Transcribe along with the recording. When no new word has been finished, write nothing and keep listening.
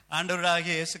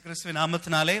ஆண்டவராகிய இயேசு கிறிஸ்துவின்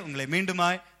நாமத்தினாலே உங்களை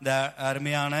மீண்டுமாய் இந்த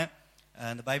அருமையான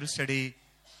இந்த பைபிள் ஸ்டடி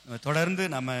தொடர்ந்து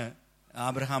நம்ம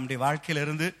ஆபிரகாமுடைய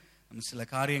வாழ்க்கையிலிருந்து நம்ம சில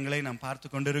காரியங்களை நாம் பார்த்து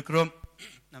கொண்டிருக்கிறோம்.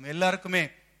 நம்ம எல்லாருக்குமே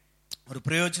ஒரு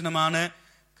பிரயோஜனமான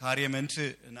காரியம் என்று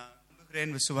நான்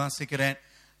நம்புகிறேன், விசுவாசிக்கிறேன்.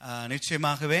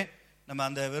 நிச்சயமாகவே நம்ம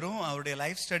அந்த வெறும் அவருடைய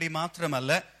லைஃப் ஸ்டடி மாத்திரம்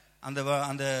அல்ல, அந்த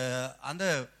அந்த அந்த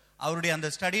அவருடைய அந்த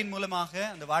ஸ்டடியின் மூலமாக,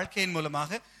 அந்த வாழ்க்கையின்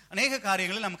மூலமாக அநேக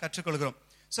காரியங்களை நாம் கற்றுக்கொள்கிறோம்.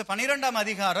 ஸோ 12ஆம்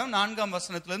அதிகாரம் 4ஆம்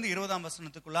வசனத்திலிருந்து 20ஆம்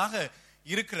வசனத்துக்குள்ளாக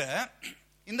இருக்கிற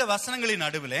இந்த வசனங்களின்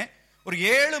நடுவில் ஒரு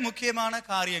 7 முக்கியமான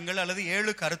காரியங்கள் அல்லது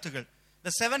 7 கருத்துகள்,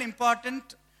 the 7 important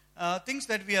things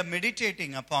that we are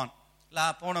meditating upon.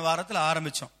 போன வாரத்தில்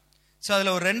ஆரம்பிச்சோம். ஸோ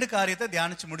அதில் ஒரு 2 காரியத்தை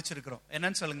தியானிச்சு முடிச்சிருக்கிறோம்.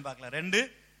 என்னன்னு சொல்லுங்க பார்க்கலாம்.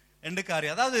 ரெண்டு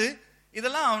காரியம், அதாவது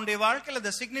இதெல்லாம் அவனுடைய வாழ்க்கையில்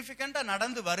the significant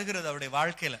நடந்து வருகிறது அவருடைய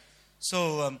வாழ்க்கையில. ஸோ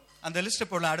அந்த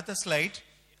லிஸ்ட் போடலாம். அடுத்த ஸ்லைட்.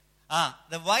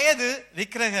 இந்த வயது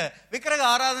விக்கிரக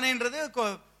ஆராதனைன்றது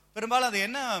பெரும்பாலும் அது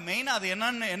என்ன மெயினா, அது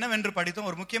என்னவென்று படித்தோம்.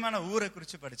 ஒரு முக்கியமான ஊரை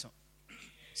குறித்து படித்தோம்.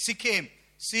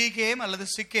 சீகேம் அல்லது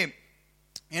சிக்கேம்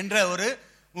என்ற ஒரு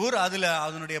ஊர். அதுல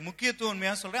அதனுடைய முக்கியத்துவம்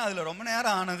உண்மையா சொல்றேன். அதுல ரொம்ப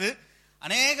நேரம் ஆனது.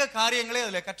 அநேக காரியங்களை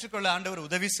அதுல கற்றுக்கொள்ள ஆண்டவர்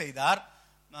உதவி செய்தார்.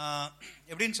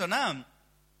 எப்படின்னு சொன்னா,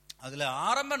 அதுல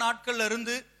ஆரம்ப நாட்கள்ல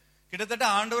இருந்து கிட்டத்தட்ட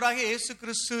ஆண்டவராகிய இயேசு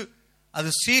கிறிஸ்து அது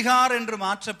சீகார் என்று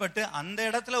மாற்றப்பட்டு அந்த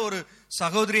இடத்துல ஒரு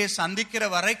சகோதரியை சந்திக்கிற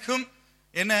வரைக்கும்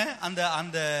என்ன அந்த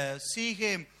அந்த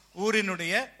சீகேம்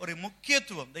ஊரினுடைய ஒரு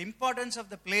முக்கியத்துவம், the importance of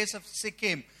the place of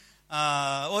Sikkim,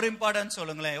 ஒரு இம்பார்ட்டன்ஸ்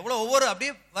சொல்லுங்களேன். எவ்வளவு ஒவ்வொரு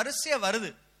அப்படியே வரிசையா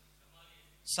வருது.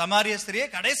 சமாரிய ஸ்திரியை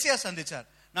கடைசியா சந்திச்சார்.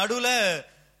 நடுவுல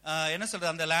என்ன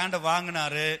சொல்றது, அந்த லேண்டை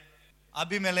வாங்கினாரு.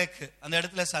 அபிமெலேக் அந்த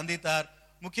இடத்துல சந்தித்தார்.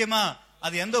 முக்கியமா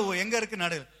அது எங்க இருக்கு,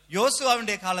 நடு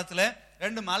யோசுவாவுடைய காலத்துல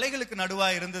 2 மலைகளுக்கு நடுவா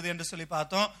இருந்தது என்று சொல்லி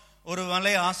பார்த்தோம். ஒரு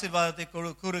மலை ஆசீர்வாதத்தை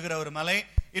கூறுகிற ஒரு மலை,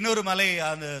 இன்னொரு மலை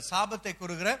அந்த சாபத்தை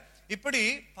கூறுகிற, இப்படி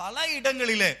பல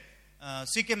இடங்களிலே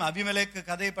சீக்கியம் அபிமெலேக்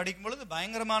கதையை படிக்கும் பொழுது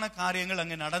பயங்கரமான காரியங்கள்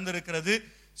அங்கே நடந்திருக்கிறது.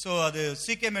 சோ அது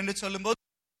சீக்கியம் என்று சொல்லும் போது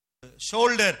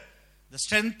ஷோல்டர், தி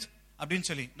ஸ்ட்ரென்த் அப்படின்னு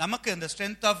சொல்லி, நமக்கு இந்த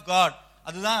ஸ்ட்ரென்த் ஆஃப் காட்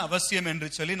அதுதான் அவசியம் என்று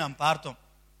சொல்லி நாம் பார்த்தோம்.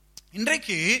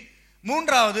 இன்றைக்கு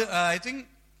மூன்றாவது ஐ திங்க்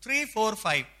 3, 4,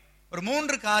 5 ஒரு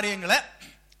 3 காரியங்களை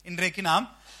இன்றைக்கு நாம்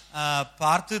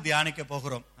பார்த்து தியானிக்க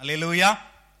போகிறோம். அல்லேலூயா.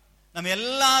 நம்ம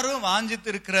எல்லாரும் வாஞ்சித்து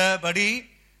இருக்கிறபடி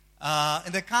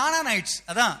இந்த கானானைட்ஸ்,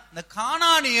 அதான் இந்த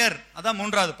கானானியர், அதான்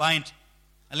 3வது பாயிண்ட்.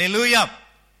 அல்லேலூயா.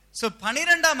 சோ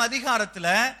 12ஆம் அதிகாரத்துல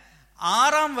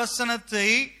 6ஆம் வசனத்தை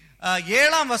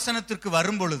 7ஆம் வசனத்திற்கு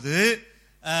வரும் பொழுது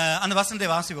அந்த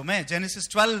வசனத்தை வாசிப்போமே.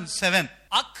 ஜெனிசிஸ் 12:7.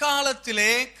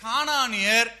 அக்காலத்திலே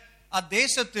கானானியர்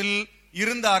அத்தேசத்தில்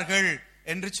இருந்தார்கள்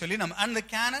என்று சொல்லி நம்ம, and the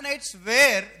Canaanites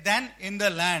were then in the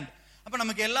land. அப்ப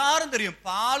நமக்கு எல்லாரும் தெரியும்,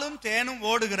 பாலும் தேனும்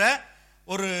ஓடுகிற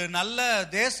ஒரு நல்ல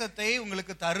தேசத்தை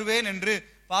உங்களுக்கு தருவேன் என்று.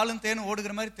 பாலும் தேனும்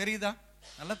ஓடுகிற மாதிரி தெரியுதா?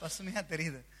 நல்ல பசுமையா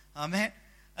தெரியுது. ஆமே.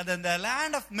 அது இந்த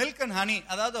land of milk and honey,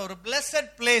 அதாவது ஒரு blessed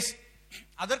place.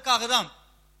 அதற்காக தான்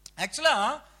ஆக்சுவலா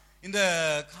இந்த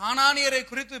கானானியரை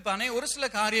குறித்து இப்ப ஒரு சில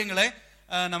காரியங்களை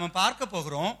நம்ம பார்க்க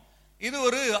போகிறோம். இது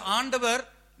ஒரு ஆண்டவர்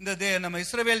இந்த நம்ம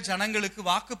இஸ்ரவேல் ஜனங்களுக்கு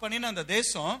வாக்கு பண்ணின அந்த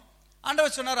தேசம்.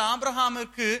 ஆண்டவர் சொன்னார்,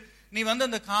 ஆபிரகாமுக்கு நீ வந்து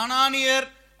அந்த கானானியர்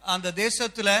அந்த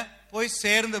தேசத்துல போய்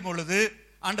சேர்ந்த பொழுது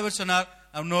ஆண்டவர் சொன்னார்,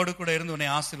 உன்னோடு கூட இருந்து உன்னை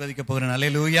ஆசீர்வதிக்க போகிறேன்.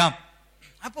 அல்லேலூயா.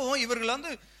 அப்போ இவர்கள்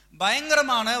வந்து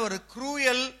பயங்கரமான ஒரு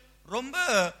குரூயல், ரொம்ப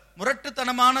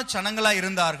முரட்டுத்தனமான ஜனங்களா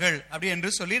இருந்தார்கள் அப்படி என்று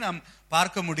சொல்லி நாம்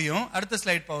பார்க்க முடியும். அடுத்த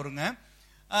ஸ்லைட் பாருங்க.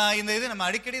 இந்த இது நம்ம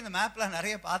அடிக்கடி இந்த மேப்ல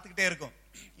நிறைய பார்த்துக்கிட்டே இருக்கோம்.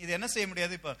 இது என்ன செய்ய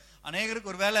முடியாது. இப்ப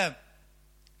அநேகருக்கு ஒரு வேலை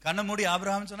கண்ணை மூடி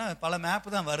ஆபிரகாம் சொன்னா பல மேப்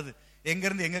தான் வருது, எங்க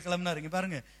இருந்து எங்க கிளம்புனா இருக்கு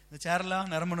பாருங்க, இந்த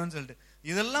சேரெல்லாம் நிரம்பணும்னு சொல்லிட்டு.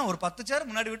 இதெல்லாம் ஒரு 10 சேர்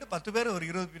முன்னாடி விட்டு 10 பேர் ஒரு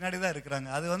 20 பின்னாடி தான் இருக்கிறாங்க.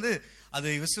 அது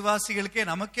விசுவாசிகளுக்கே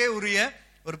நமக்கே உரிய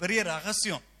ஒரு பெரிய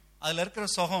ரகசியம். அதுல இருக்கிற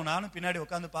சுகம். நானும் பின்னாடி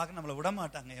உட்காந்து பார்க்க நம்மளை விட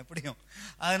மாட்டாங்க எப்படியும்.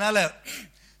 அதனால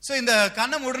சோ இந்த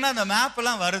கண்ணை மூடுனா அந்த மேப்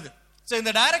எல்லாம் வருது. சோ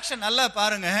இந்த டைரக்ஷன் நல்லா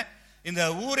பாருங்க. இந்த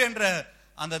ஊர் என்ற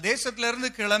அந்த தேசத்துல இருந்து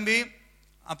கிளம்பி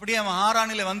அப்படியே அவன்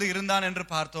ஆரானில வந்து இருந்தான் என்று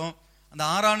பார்த்தோம். அந்த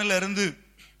ஆரானில இருந்து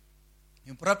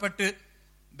புறப்பட்டு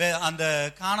அந்த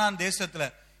கானான் தேசத்துல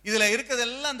இதுல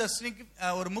இருக்கிறதெல்லாம் அந்த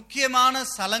ஒரு முக்கியமான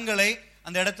ஸ்தலங்களை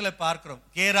அந்த இடத்துல பார்க்கிறோம்.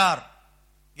 கேரார்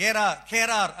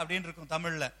அப்படின்னு இருக்கும்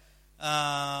தமிழ்ல.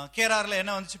 கேரார்ல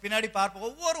என்ன வந்துச்சு பின்னாடி பார்ப்போம்.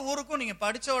 ஒவ்வொரு ஊருக்கும் நீங்க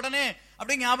படிச்ச உடனே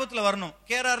அப்படி ஞாபகத்துல வரணும்.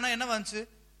 கேரார்னா என்ன வந்துச்சு,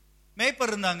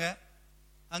 மேய்ப்பர் இருந்தாங்க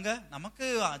அங்க. நமக்கு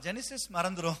ஜெனிசிஸ்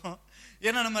மறந்துடும்,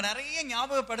 ஏன்னா நம்ம நிறைய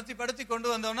ஞாபகப்படுத்தி கொண்டு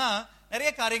வந்தோம்னா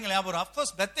நிறைய காரியங்கள் ஞாபகம்.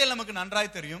 அப்கோர்ஸ் பெத்தேல் நமக்கு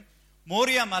நன்றாய் தெரியும்,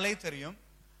 மோரியா மலை தெரியும்,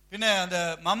 பின்ன அந்த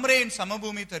மம்ரேயின்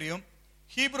சமபூமி தெரியும்,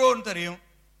 ஹீப்ரோன் தெரியும்,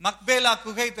 மக்பேலா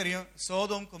குகை தெரியும்,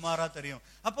 சோதோம் குமாரா தெரியும்.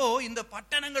 அப்போ இந்த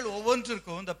பட்டணங்கள்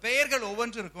ஒவ்வொன்றிற்கும், இந்த பெயர்கள்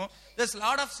ஒவ்வொன்றிற்கும் there's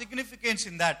lot of significance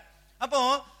in that. அப்போ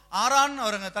ஆரான்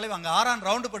அவருங்க தலைவர், அங்க ஆரான்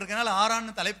ரவுண்டு போட்டிருக்கனால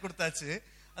ஆரான்னு தலைப்பு கொடுத்தாச்சு.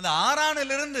 அந்த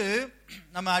ஆரானிலிருந்து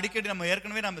நம்ம அடிக்கடி நம்ம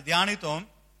ஏற்கனவே நம்ம தியானித்தோம்.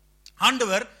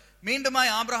 ஆண்டவர்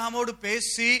மீண்டுமாய் ஆபிரகாமோடு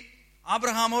பேசி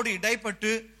ஆபிரகாமோடு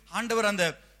இடைப்பட்டு ஆண்டவர் அந்த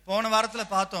போன வாரத்துல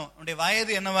பார்த்தோம் அவனுடைய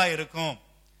வயது என்னவா இருக்கும்,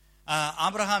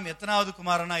 ஆபிரகாம் எத்தனாவது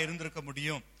குமாரனா இருந்திருக்க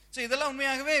முடியும். இதெல்லாம்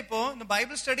உண்மையாகவே இப்போ இந்த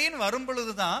பைபிள் ஸ்டடின்னு வரும்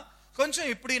பொழுதுதான் கொஞ்சம்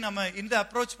இப்படி நம்ம இந்த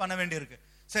அப்ரோச் பண்ண வேண்டியிருக்கு.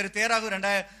 சரி, தேராகு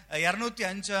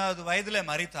 205 வயதுல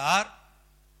மரித்தார்.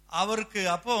 அவருக்கு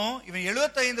அப்போ இவன்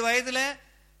 75 வயதுல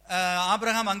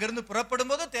ஆபிரகாம் அங்கிருந்து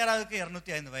புறப்படும் போது தேராகுக்கு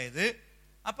 205 வயது.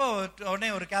 அப்போ உடனே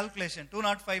ஒரு கால்குலேஷன்,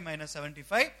 205 -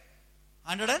 75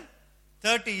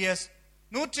 130 இயர்ஸ்.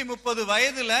 130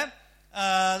 வயதுல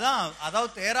தான்,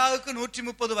 அதாவது தேராகுக்கு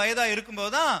 130 வயதா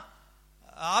இருக்கும்போது தான்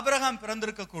ஆபிரகாம்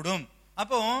பிறந்திருக்க கூடும்.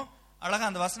 அப்போ அழகா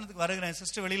அந்த வசனத்துக்கு வருகிறேன்.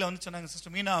 சிஸ்டர் வெளியில வந்து சொன்னாங்க,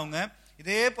 சிஸ்டர் மீனா அவங்க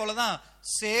இதே போலதான்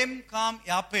சேம் காம்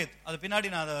யாப்பேத், அது பின்னாடி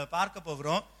நான் அதை பார்க்க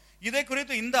போகிறோம். இதை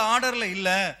குறித்து இந்த ஆர்டர்ல இல்ல,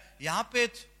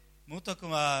 யாப்பேத் மூத்த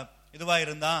இதுவா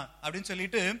இருந்தான் அப்படின்னு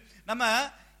சொல்லிட்டு நம்ம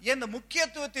இந்த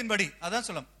முக்கியத்துவத்தின்படி அதான்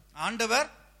சொல்லும். ஆண்டவர்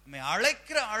நம்ம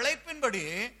அழைக்கிற அழைப்பின்படி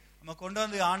நம்ம கொண்டு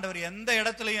வந்து ஆண்டவர் எந்த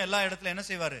இடத்துலயும் எல்லா இடத்துலயும் என்ன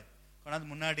செய்வாரு,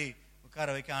 கொண்டாந்து முன்னாடி உட்கார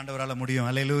வைக்க ஆண்டவரால முடியும்.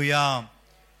 அல்லேலூயா.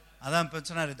 அதான்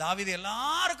சொன்னாரு தாவீது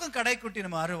எல்லாருக்கும் கடைக்குட்டி.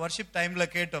 நம்ம வர்ஷிப் டைம்ல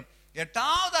கேட்டோம்,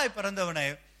 8ஆவதாய் பிறந்தவனை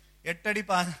 8 அடி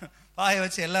பாய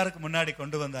வச்சு எல்லாருக்கும் முன்னாடி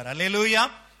கொண்டு வந்தார். அல்லேலூயா.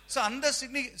 சோ அந்த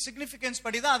சிக்னிபிகன்ஸ்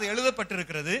படி தான் அது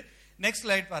எழுதப்பட்டிருக்கிறது. நெக்ஸ்ட்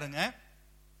ஸ்லைட் பாருங்க.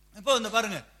 இப்போ இந்த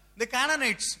பாருங்க, இந்த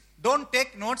கானானைட்ஸ் டோன்ட்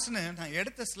டேக் நோட்ஸ்னு நான்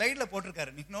எடுத்த ஸ்லைட்ல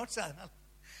போட்டிருக்காரு. நீ நோட்ஸ் அதனால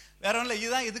வேற ஒன்றும் இல்லை.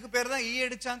 இதுதான் இதுக்கு பேர் தான்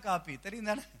அடிச்சான் காப்பி, தெரியும்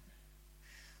தானே?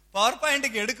 பவர்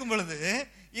பாயிண்ட்டுக்கு எடுக்கும் பொழுது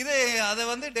இது அதை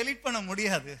வந்து டெலீட் பண்ண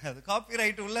முடியாது, அது காப்பி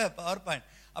ரைட் உள்ள பவர் பாயிண்ட்.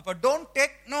 அப்ப டோன்ட்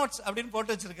டேக் நோட்ஸ் அப்படின்னு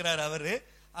போட்டு வச்சிருக்கிறாரு அவரு.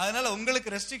 அதனால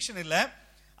உங்களுக்கு ரெஸ்ட்ரிக்ஷன் இல்ல.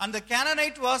 அந்த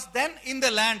Canaanite was then in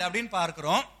the land அப்படின்னு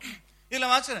பார்க்கிறோம். இதுல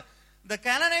watch, the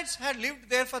Canaanites had lived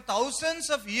there for thousands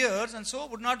of years and so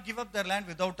would not give up their land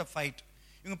without a fight.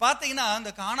 இவங்க பாத்தீங்கன்னா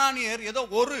அந்த கானானியர் ஏதோ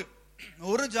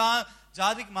ஒரு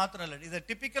ஜாதிக்கு மாத்திரம் இல்லை. இதை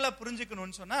டிபிக்கலா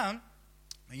புரிஞ்சுக்கணும்னு சொன்னா,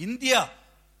 இந்தியா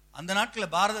அந்த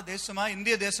நாட்கள் பாரத தேசமா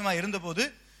இந்திய தேசமா இருந்த போது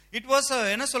இட் வாஸ்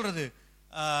என்ன சொல்றது,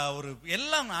 ஒரு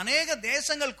எல்லாம் அநேக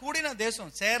தேசங்கள் கூடின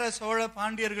தேசம். சேர சோழ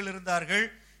பாண்டியர்கள் இருந்தார்கள்,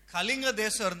 கலிங்க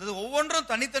தேசம் இருந்தது, ஒவ்வொன்றும்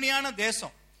தனித்தனியான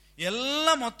தேசம்,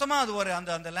 எல்லாம் மொத்தமா அது ஒரு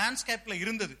அந்த லேண்ட்ஸ்கேப்ல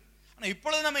இருந்தது. ஆனா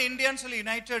இப்பொழுது நம்ம இந்தியான்னு சொல்லி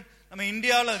யுனைடெட் நம்ம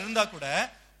இந்தியாவில இருந்தா கூட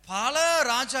பல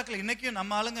ராஜாக்கள் இன்னைக்கும்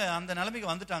நம்ம ஆளுங்க அந்த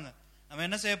நிலைமைக்கு வந்துட்டாங்க. நம்ம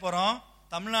என்ன செய்ய போறோம்,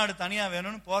 தமிழ்நாடு தனியா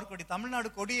வேணும்னு போர்க்கொடி, தமிழ்நாடு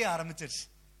கொடியே ஆரம்பிச்சிருச்சு.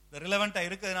 ரிலவெண்டா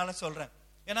இருக்கிறதுனால சொல்றேன்.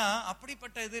 ஏன்னா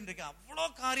அப்படிப்பட்ட இது இன்றைக்கு அவ்வளோ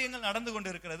காரியங்கள் நடந்து கொண்டு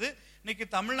இருக்கிறது. இன்னைக்கு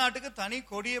தமிழ்நாட்டுக்கு தனி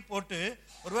கொடியை போட்டு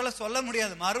ஒருவேளை சொல்ல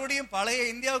முடியாது, மறுபடியும் பழைய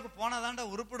இந்தியாவுக்கு போனாதான்டா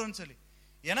உருப்பிடும் சொல்லி,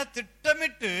 ஏன்னா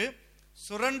திட்டமிட்டு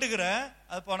சுரண்டுகிற,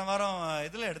 அது போன வாரம்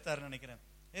இதுல எடுத்தாரு நினைக்கிறேன்,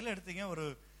 இதுல எடுத்தீங்க ஒரு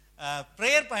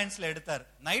பிரேயர் பாயிண்ட்ஸ்ல எடுத்தார்,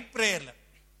 நைட் பிரேயர்ல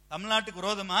தமிழ்நாட்டுக்கு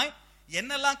விரோதமாய்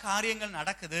என்னெல்லாம் காரியங்கள்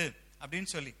நடக்குது அப்படின்னு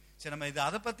சொல்லி. சரி, நம்ம இது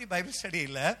அதை பத்தி பைபிள் ஸ்டடி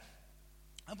இல்ல.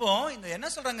 அப்போ இந்த என்ன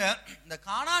சொல்றாங்க, இந்த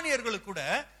கானானியர்களுக்கு கூட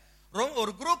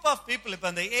ஒரு குரூப் ஆஃப் பீப்புள், இப்ப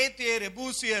இந்த ஏத்தியர்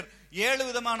எபூசியர் 7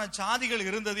 விதமான ஜாதிகள்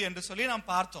இருந்தது என்று சொல்லி நாம்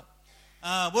பார்த்தோம்.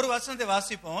 ஒரு வசனத்தை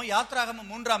வாசிப்போம். யாத்ராகமம்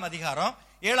 3ஆம் அதிகாரம்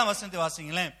 7ஆம் வசனத்தை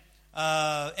வாசிங்களேன்.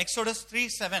 எக்ஸோடஸ்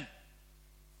 3:7.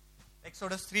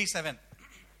 எக்ஸோடஸ் 3:7.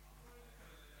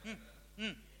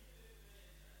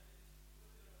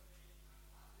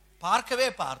 பார்க்கவே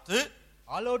பார்த்து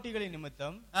ஆலோட்டிகளின்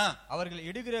நிமித்தம் அவர்கள்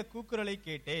இடுகிற கூக்குரலை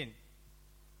கேட்டேன்.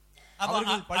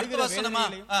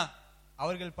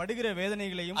 அவர்கள் படுகிற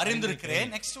வேதனைகளையும் அறிந்திருக்கிறேன்.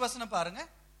 நெக்ஸ்ட் வசனம் பாருங்க.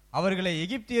 அவர்களை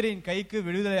எகிப்தியரின் கைக்கு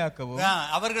விடுதலையாக்கவும்,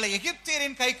 அவர்களை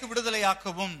எகிப்தியரின் கைக்கு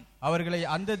விடுதலையாக்கவும், அவர்களை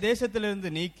அந்த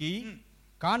தேசத்திலிருந்து நீக்கி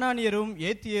கானானியரும்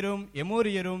ஏத்தியரும்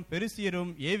எமோரியரும்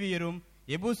பெருசியரும் ஏவியரும்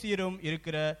எபூசியரும்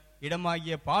இருக்கிற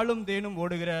இடமாகிய பாலும் தேனும்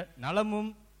ஓடுகிற நலமும்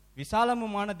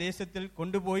விசாலமுமான தேசத்தில்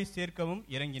கொண்டு போய் சேர்க்கவும்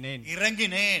இறங்கினேன்.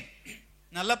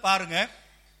 நல்லா பாருங்க,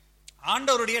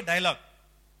 ஆண்டவருடைய டயலாக்.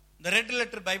 இந்த ரெட்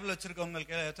லெட்டர் பைபிள்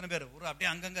வச்சிருக்கவங்களுக்கு எத்தனை பேர் அப்படியே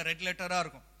அங்கங்க ரெட் லெட்டரா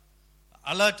இருக்கும்.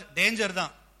 அலர்ட், டேஞ்சர்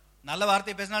தான். நல்ல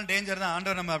வார்த்தை பேசினாலும் டேஞ்சர் தான்.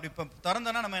 ஆண்டவர் நம்ம அப்படி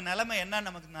திறந்தோம்னா நம்ம நிலைமை என்ன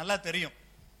நமக்கு நல்லா தெரியும்.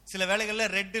 சில வேளைகள்ல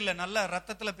ரெட் இல்ல, நல்ல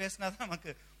ரத்தத்துல பேசினாதான்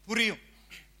நமக்கு புரியும்.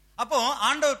 அப்போ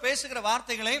ஆண்டவர் பேசுகிற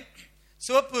வார்த்தைகளை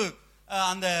சிவப்பு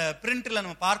அந்த பிரிண்ட்ல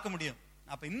நம்ம பார்க்க முடியும்.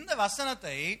 அப்ப இந்த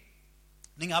வசனத்தை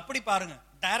நீங்க அப்படி பாருங்க,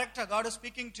 டைரக்டா God is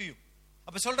speaking to you.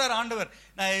 அப்ப சொல்றார் ஆண்டவர்,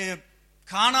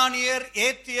 கானானியர்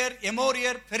ஏத்தியர்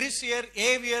எமோரியர் பெரிசியர்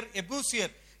ஏவியர்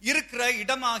எபூசியர் இருக்கிற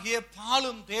இடமாகிய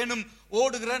பாலும் தேனும்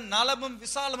ஓடுகிற நலமும்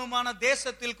விசாலமுமான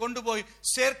தேசத்தில் கொண்டு போய்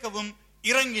சேர்க்கவும்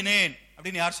இறங்கினேன்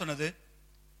அப்படின்னு யார் சொன்னது?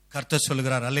 கர்த்தர்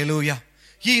சொல்லுகிறார். அல்லேலூயா.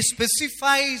 He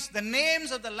specifies the names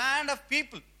of the land of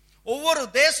people. ஒவ்வொரு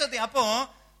தேசத்தையும், அப்போ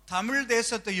தமிழ்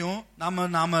தேசத்தையும்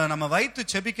நம்ம வைத்து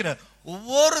செபிக்கிற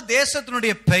ஒவ்வொரு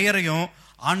தேசத்தினுடைய பெயரையும்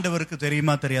ஆண்டவருக்கு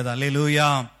தெரியுமா தெரியாதா? அல்லேலூயா.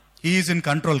 He is in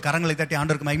control. கரங்களை தட்டி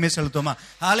ஆண்டவருக்கு மகிமை செலுத்துவோமா?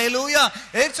 ஹalleluya.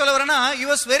 ஏன் சொல்ல வரேன்னா, he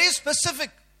was very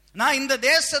specific. நான் இந்த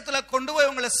தேசத்துல கொண்டு போய்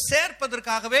உங்களை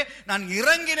சேர்ப்பதற்காகவே நான்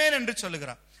இறங்கினேன் என்று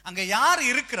சொல்லுகிறான். அங்க யார்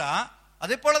இருக்கிறா?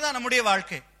 அதே போலதான் நம்முடைய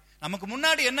வாழ்க்கை. நமக்கு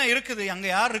முன்னாடி என்ன இருக்குது, அங்க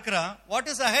யார் இருக்கிறா? What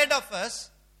is ahead of us?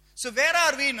 So where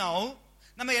are we now?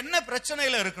 நம்ம என்ன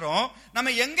பிரச்சனையில இருக்கிறோம்,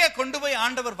 நம்ம எங்கே கொண்டு போய்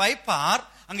ஆண்டவர் வைப்பார்,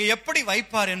 அங்க எப்படி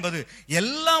வைப்பார் என்பது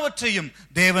எல்லாவற்றையும்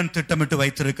தேவன் திட்டமிட்டு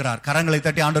வைத்திருக்கிறார். கரங்களை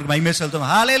தட்டி ஆண்டவருக்கு மகிமை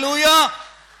செலுத்துவோம். ஹalleluya.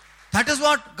 That is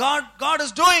what God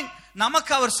is doing.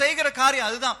 நமக்கு அவர் செய்கிற காரியம்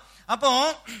அதுதான். அப்போ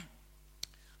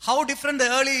how different the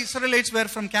early Israelites were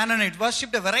from Canaanites,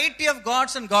 worshipped a variety of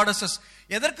gods and goddesses.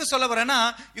 எதற்கு சொல்ல வரேன்னா,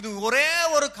 இது ஒரே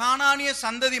ஒரு கானானிய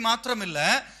சந்ததி மாத்திரம் இல்ல.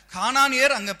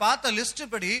 கானானியர் அங்க பார்த்த லிஸ்ட்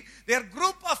படி they are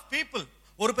group of people.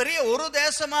 ஒரு பெரிய ஒரு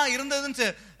தேசமா இருந்ததுன்னு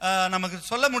நமக்கு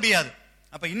சொல்ல முடியாது.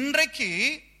 அப்ப இன்றைக்கு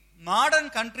மாடர்ன்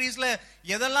கண்ட்ரீஸ்ல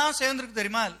எதெல்லாம் சேர்ந்திருக்கு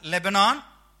தெரியுமா? லெபனான்,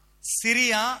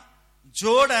 சிரியா,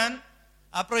 ஜோர்டன்,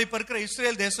 அப்புறம் இப்ப இருக்கிற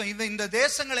இஸ்ரேல் தேசம். இந்த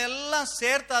தேசங்கள் எல்லாம்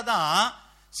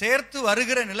சேர்த்து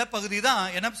வருகிற நிலப்பகுதி தான்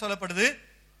என்ன சொல்லப்படுது?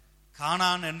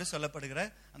 கானான் என்று சொல்லப்படுகிற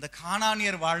அந்த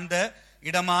கானானியர் வாழ்ந்த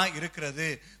இடமா இருக்கிறது.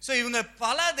 சோ இவங்க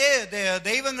பல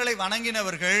தெய்வங்களை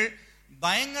வணங்கினவர்கள்,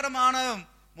 பயங்கரமான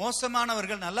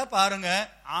மோசமானவர்கள். நல்லா பாருங்க,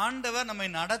 ஆண்டவர் நம்மை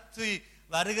நடத்தி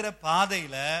வருகிற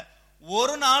பாதையில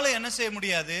ஒரு நாள் என்ன செய்ய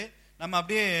முடியாது,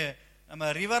 நம்ம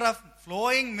river of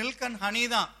flowing milk and honey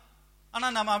தான். ஆனா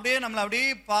நம்மள அப்படியே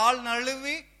பால்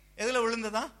நழுவி எதுல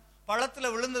விழுந்ததா? பழத்துல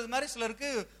விழுந்தது மாதிரி. சிலருக்கு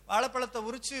வாழைப்பழத்தை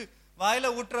உரிச்சு வாயில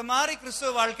ஊட்டுற மாதிரி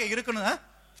கிறிஸ்துவ வாழ்க்கை இருக்கணும்.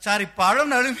 சாரி,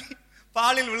 பழம் நழுவி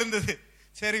பாலில் விழுந்தது.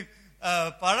 சரி,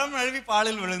 பழம் நழுவி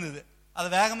பாலில் விழுந்தது. அது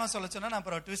வேகமா சொல்ல சொன்னா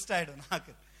அப்புறம் ட்விஸ்ட் ஆயிடும்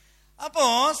நாக்கு. அப்போ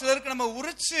சிலருக்கு நம்ம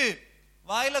உரிச்சு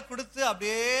வாயில கொடுத்து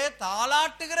அப்படியே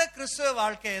தாளாட்டுகிற கிறிஸ்துவ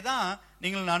வாழ்க்கையை தான்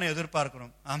நீங்கள் நானும்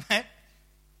எதிர்பார்க்கிறோம். ஆமா,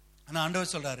 ஆனா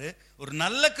ஆண்டவர் சொல்றாரு, ஒரு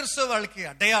நல்ல கிறிஸ்துவ வாழ்க்கை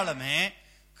அடையாளமே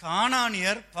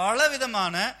கானானியர் பல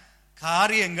விதமான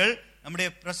காரியங்கள் நம்முடைய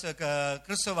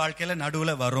கிறிஸ்துவ வாழ்க்கையில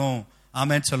நடுவுல வரும்.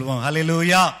 ஆமென் சொல்லுவோம்.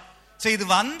 ஹல்லேலூயா. சரி, இது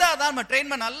வந்தாதான் நம்ம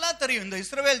ட்ரெயின் நல்லா தெரியும். இந்த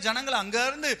இஸ்ரவேல் ஜனங்கள் அங்க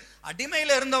இருந்து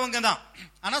அடிமையில இருந்தவங்க தான்.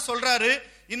 ஆனா சொல்றாரு,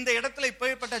 இந்த இடத்துல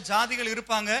இப்படிப்பட்ட ஜாதிகள்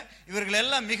இருப்பாங்க, இவர்கள்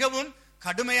எல்லாம் மிகவும்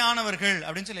கடுமையானவர்கள்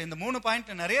அப்படின்னு சொல்லி. இந்த 3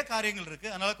 பாயிண்ட் நிறைய காரியங்கள் இருக்கு,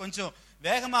 அதனால கொஞ்சம்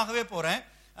வேகமாகவே போறேன்.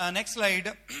 Next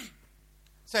slide.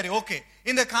 சரி, ஓகே.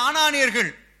 இந்த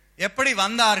கானானியர்கள் எப்படி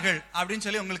வந்தார்கள் அப்படின்னு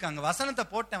சொல்லி உங்களுக்கு அங்க வசனத்தை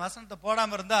போட்டேன். வசனத்தை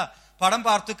போடாம இருந்தா படம்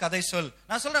பார்த்து கதை சொல்.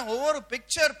 நான் சொல்றேன், ஒவ்வொரு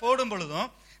பிக்சர் போடும் பொழுதும்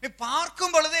நீ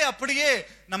பார்க்கும் பொழுதே அப்படியே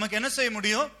நமக்கு என்ன செய்ய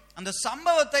முடியும், அந்த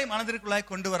சம்பவத்தை மனதிற்குள்ளாய்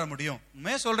கொண்டு வர முடியும்.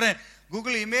 உண்மையா சொல்றேன்,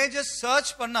 கூகுள் இமேஜஸ்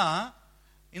சர்ச் பண்ணா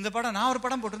இந்த படம், நான் ஒரு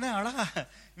படம் போட்டிருந்தேன், அழகா,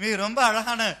 ரொம்ப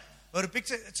அழகான ஒரு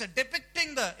பிக்சர். இட்ஸ்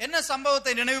டெபிக்டிங் தி என்ன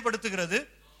சம்பவத்தை நினைவுபடுத்துகிறது.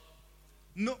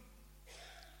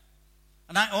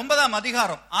 9ஆம்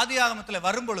அதிகாரம் ஆதியாகமத்தில்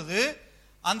வரும் பொழுது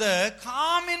அந்த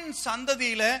காமின்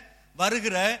சந்ததியில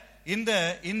வருகிற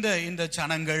இந்த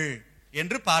ஜனங்கள்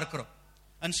என்று பார்க்கிறோம்.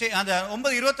 அந்த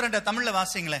 9:22 தமிழ்ல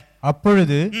வாசிங்களேன்.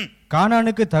 அப்பொழுது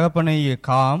கானானுக்கு தகப்பனாகிய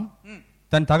காம்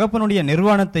தன் தகப்பனுடைய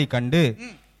நிர்வாணத்தை கண்டு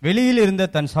வெளியில் இருந்த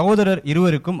தன் சகோதரர்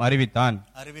இருவருக்கும் அறிவித்தான்.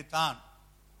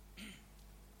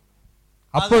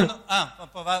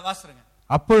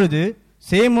 அப்பொழுது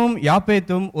சேமும்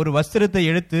யாப்பேத்தும் ஒரு வஸ்திரத்தை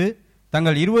எடுத்து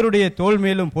தங்கள் இருவருடைய தோள்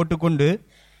மேலும் போட்டுக்கொண்டு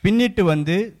பின்னிட்டு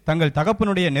வந்து தங்கள்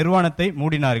தகப்பனுடைய நிர்வாணத்தை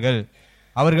மூடினார்கள்.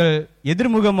 அவர்கள்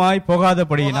எதிர்முகமாய்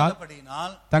போகாதபடியினால்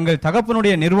தங்கள்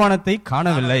தகப்பனுடைய நிர்வாணத்தை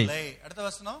காணவில்லை.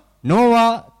 நோவா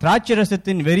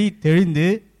திராட்சரசத்தின் வெறி தெளிந்து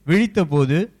விழித்த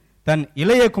போது தன்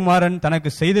இளைய குமாரன் தனக்கு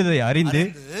செய்ததை அறிந்து,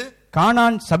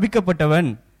 கானான் சபிக்கப்பட்டவன்,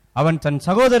 அவன் தன்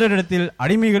சகோதரரிடத்தில்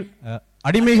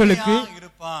அடிமைகளுக்கு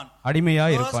அடிமையா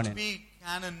இருப்பான்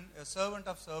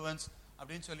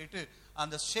அப்படின்னு சொல்லிட்டு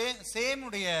அந்த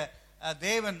சேமுடைய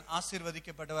தேவன்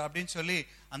ஆசீர்வதிக்கப்பட்டவர் அப்படின்னு சொல்லி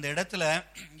அந்த இடத்துல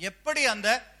எப்படி அந்த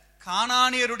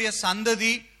கானானியருடைய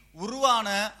சந்ததி உருவான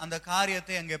அந்த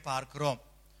காரியத்தை அங்கே பார்க்கிறோம்.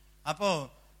 அப்போ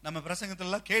நம்ம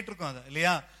பிரசங்கத்துல கேட்டிருக்கோம் அது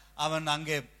இல்லையா?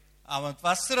 அவன்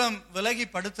வஸ்திரம் விலகி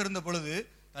படுத்திருந்த பொழுது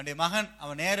தன்னுடைய மகன்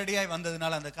அவன் நேரடியாய்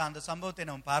வந்ததுனால அந்த சம்பவத்தை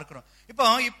நம்ம பார்க்கிறோம். இப்போ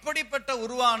இப்படிப்பட்ட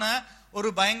உருவான ஒரு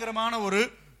பயங்கரமான ஒரு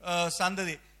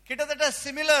சந்ததி, கிட்டத்தட்ட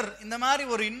சிமிலர் இந்த மாதிரி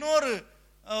ஒரு இன்னொரு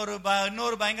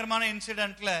பயங்கரமான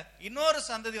இன்சிடென்ட்ல இன்னொரு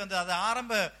சந்ததி வந்து, அது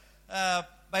ஆரம்ப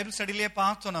பைபிள் ஸ்டடியிலேயே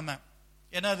பார்த்தோம் நம்ம.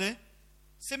 என்னது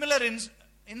சிமிலர்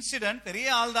இன்சிடென்ட்? பெரிய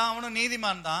ஆள் தான், அவனும்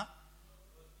நீதிமான் தான்.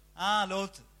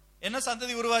 லோத். என்ன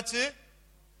சந்ததி உருவாச்சு?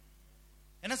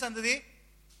 என்ன சந்ததி?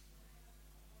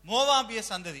 மோவாபிய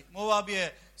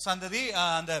சந்ததி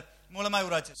அந்த மூலமாய்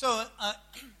உருவாச்சு. சோ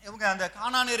இவங்க அந்த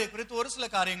கானானியரை குறித்து ஒரு சில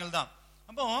காரியங்கள் தான்.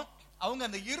 அப்போ அவங்க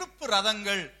அந்த இருப்பு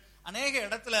ரதங்கள் அநேக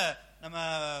இடத்துல நம்ம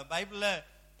பைபிள்ல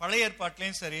பழைய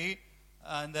ஏற்பாட்டிலையும் சரி,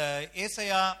 இந்த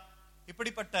ஏசாயா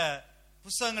இப்படிப்பட்ட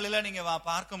புஸ்தகங்களில நீங்க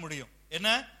பார்க்க முடியும். என்ன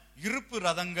இருப்பு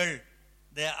ரதங்கள்,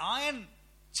 the iron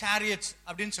chariots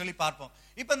அப்படின்னு சொல்லி பார்ப்போம்.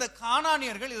 இப்ப இந்த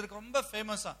கானானியர்கள் இதற்கு ரொம்ப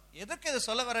ஃபேமஸா. எதற்கு இதை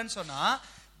சொல்ல வரேன்னு சொன்னா,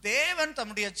 தேவன்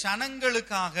தம்முடைய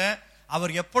ஜனங்களுக்காக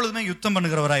அவர் எப்பொழுதுமே யுத்தம்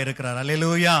பண்ணுகிறவராய் இருக்கிறார்.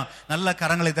 அல்லேலூயா. நல்ல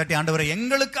கரங்களை தட்டி ஆண்டவரை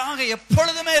எங்களுக்காக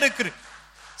எப்பொழுதுமே இருக்கு.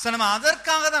 நம்ம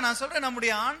அதற்காக தான் நான் சொல்றேன்,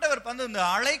 நம்முடைய ஆண்டவர் வந்து இந்த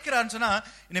அழைக்கிறான்னு சொன்னா,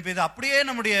 இன்னைக்கு இது அப்படியே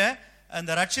நம்முடைய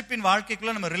அந்த ரட்சிப்பின்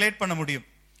வாழ்க்கைக்குள்ள நம்ம ரிலேட் பண்ண முடியும்.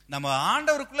 நம்ம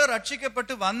ஆண்டவருக்குள்ள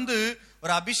ரட்சிக்கப்பட்டு வந்து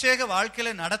ஒரு அபிஷேக வாழ்க்கையில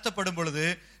நடத்தப்படும் பொழுது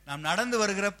நாம் நடந்து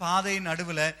வருகிற பாதையின்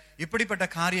நடுவுல இப்படிப்பட்ட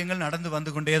காரியங்கள் நடந்து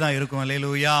வந்து கொண்டேதான் இருக்கும்.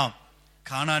 அல்லேலூயா.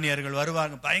 கானானியர்கள்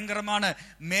வருவாங்க, பயங்கரமான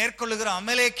மேற்கொள்ளுகிற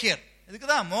அமலேக்கியர்,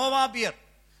 இதுக்குதான்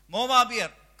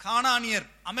மோவாபியர், கானானியர்,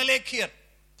 அமலேக்கியர்,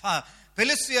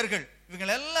 பெலிஸ்தியர்கள், இவங்க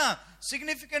எல்லாம்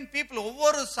சிக்னிபிகன்ட் பீப்புள்.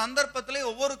 ஒவ்வொரு சந்தர்ப்பத்திலையும்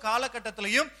ஒவ்வொரு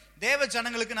காலகட்டத்திலையும் தேவ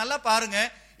ஜனங்களுக்கு நல்லா பாருங்க,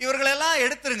 இவர்களெல்லாம்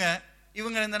எடுத்துருங்க.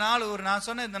 இவங்க இந்த நான்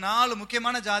சொன்ன இந்த 4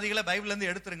 முக்கியமான ஜாதிகளை பைபிள்ல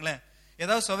இருந்து எடுத்துருங்களேன்,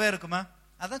 ஏதாவது சுவை இருக்குமா?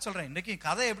 அதான் சொல்றேன், இன்னைக்கு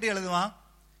கதை எப்படி எழுதுவான்?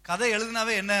 கதை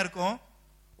எழுதுனாவே என்ன இருக்கும்?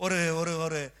 ஒரு ஒரு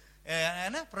ஒரு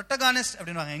என்ன புரோட்டகானிஸ்ட்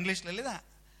அப்படின்னு இங்கிலீஷ்ல இல்லையா,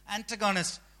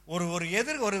 ஆன்டகானிஸ்ட்.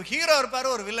 ஒரு ஹீரோ இருப்பாரு,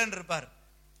 ஒரு வில்லன் இருப்பாரு.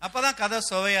 அப்பதான் கதை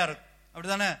சுவையா இருக்கும்.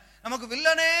 அப்படிதானே? நமக்கு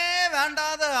வில்லனே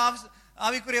வேண்டாத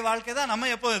ஆவிக்குரிய வாழ்க்கை தான் நம்ம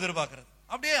எப்போ எதிர்பார்க்கறது.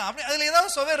 அப்படியே அதுல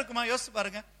ஏதாவது சுவை இருக்குமா? யோசிச்சு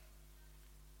பாருங்க.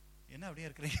 என்ன அப்படியே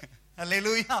இருக்கிறீங்க?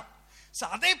 அல்லேலூயா.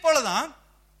 அதே போலதான்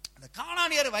அந்த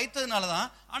கானானியரை வைத்ததுனாலதான்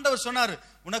ஆண்டவர் சொன்னாரு,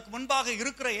 உனக்கு முன்பாக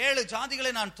இருக்கிற 7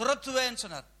 ஜாதிகளை நான் துரத்துவேன்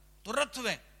சொன்னார்.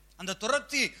 துரத்துவேன், அந்த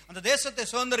துரத்தி அந்த தேசத்தை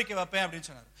சுதந்திரிக்க வைப்பேன் அப்படின்னு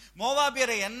சொன்னார்.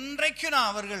 மோவாபியரை என்றைக்கும்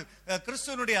நான் அவர்கள்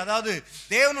கிறிஸ்துவனுடைய, அதாவது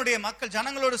தேவனுடைய மக்கள்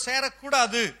ஜனங்களோடு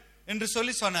சேரக்கூடாது என்று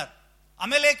சொல்லி சொன்னார்.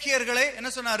 அமலேக்கியர்களை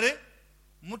என்ன சொன்னாரு?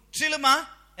 முற்றிலுமா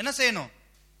என்ன செய்யணும்?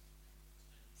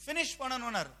 பினிஷ்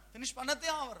பண்ணணும். பினிஷ்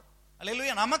பண்ணத்தையும் அவர்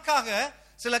அல்லேலூயா நமக்காக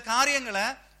சில காரியங்களை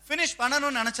பினிஷ்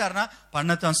பண்ணணும்னு நினைச்சாருன்னா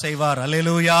பண்ணத்தான் செய்வார்.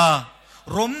 அல்லேலூயா.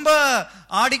 ரொம்ப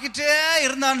ஆடிக்கிட்டே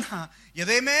இருந்தான்னா,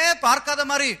 எதையுமே பார்க்காத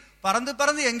மாதிரி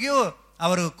பறந்து எங்கேயோ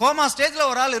அவர் கோமா ஸ்டேஜ்ல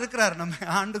ஒரு ஆள் இருக்கிறார், நம்ம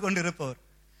ஆண்டு கொண்டு இருப்பவர்.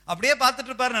 அப்படியே பார்த்துட்டு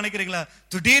இருப்பாரு நினைக்கிறீங்களா?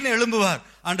 திடீர்னு எழும்புவார்,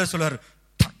 ஆண்டவர் சொல்லுவார்,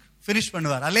 பினிஷ்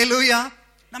பண்ணுவார். அல்லேலூயா.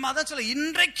 நம்ம அதான் சொல்ல,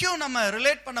 இன்றைக்கும் நம்ம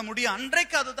ரிலேட் பண்ண முடியும்.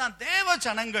 அன்றைக்கு அதுதான் தேவ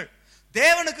ஜனங்கள்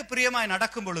தேவனுக்கு பிரியமாய்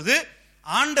நடக்கும் பொழுது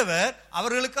ஆண்டவர்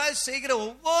அவர்களுக்காக செய்கிற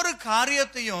ஒவ்வொரு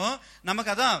காரியத்தையும்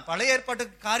நமக்கு, அதான் பழைய ஏற்பாட்டு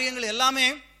காரியங்கள் எல்லாமே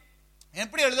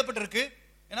எப்படி எழுதப்பட்டிருக்கு?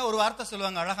 ஏன்னா ஒரு வார்த்தை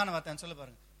சொல்லுவாங்க, அழகான வார்த்தை சொல்ல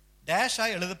பாருங்க, டேஷா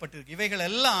எழுதப்பட்டிருக்கு. இவைகள்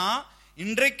எல்லாம்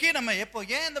இன்றைக்கு நம்ம எப்போ,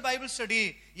 ஏன் இந்த பைபிள் ஸ்டடி,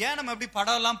 ஏன் நம்ம எப்படி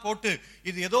படம் எல்லாம் போட்டு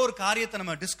இது ஏதோ ஒரு காரியத்தை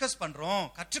நம்ம டிஸ்கஸ் பண்றோம்,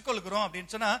 கற்றுக்கொள்கிறோம்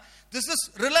அப்படின்னு சொன்னா, this is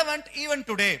relevant even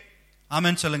today.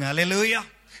 ஆமென் சொல்லுங்க. அல்லேலூயா.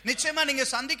 நிச்சயமா நீங்க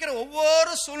சந்திக்கிற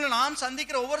ஒவ்வொரு சூழ்நிலை, நாம்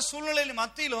சந்திக்கிற ஒவ்வொரு சூழ்நிலையிலும்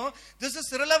மத்தியிலும் this is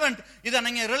relevant. இதை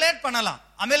நீங்க ரிலேட் பண்ணலாம்.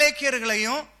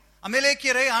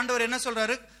 அமலேக்கியரை ஆண்டவர் என்ன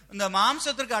சொல்றாரு? இந்த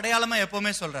மாம்சத்திற்கு அடையாளமா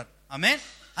எப்பவுமே சொல்றாரு. ஆமென்.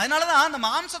 அதனாலதான் அந்த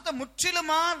மாம்சத்தை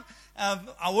முற்றிலுமா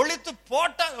ஒழித்து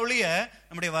போட்ட ஒழிய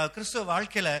நம்முடைய கிறிஸ்துவ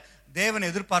வாழ்க்கையில தேவன்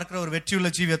எதிர்பார்க்கிற ஒரு வெற்றியுள்ள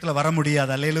ஜீவியத்துல வர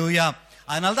முடியாது. அல்லேலூயா.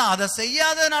 அதனாலதான் அதை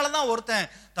செய்யாததுனாலதான்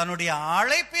ஒருத்தன் தன்னுடைய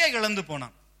அழைப்பையே இழந்து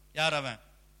போனான். யார் அவன்?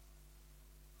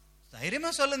 தைரியமா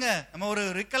சொல்லுங்க, நம்ம ஒரு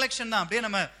ரிகலெக்ஷன் தான். அப்படியே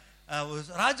நம்ம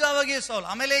ராஜாவாகிய சவுல்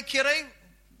அமலேக்கியரை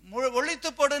ஒழித்து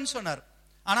போடுன்னு சொன்னார்,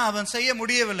 ஆனா அவன் செய்ய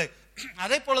முடியவில்லை.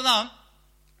 அதே போலதான்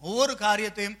ஒவ்வொரு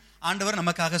காரியத்தையும் ஆண்டவர்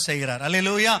நமக்காக செய்கிறார்.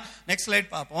 அல்லேலூயா. நெக்ஸ்ட்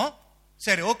ஸ்லைட் பார்ப்போம்.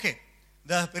 சரி, ஓகே.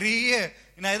 இந்த பெரிய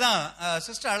இதான்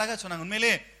சிஸ்டர் அழகா சொன்னாங்க.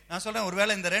 உண்மையிலே நான் சொல்றேன்,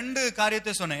 ஒருவேளை இந்த 2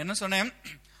 காரியத்தை சொன்னேன். என்ன சொன்னேன்?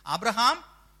 ஆபிரகாம்,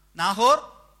 நாகோர்,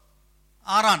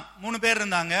 ஆரான் 3 பேர்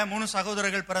இருந்தாங்க. 3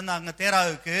 சகோதரர்கள் பிறந்தாங்க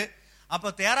தேராவுக்கு.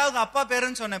 அப்ப தேராவுக்கு அப்பா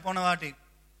பேருன்னு சொன்னேன் போன வாட்டி.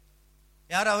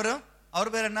 யார் அவரு?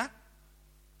 அவர் பேர் என்ன?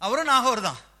 அவரும் நாகோர்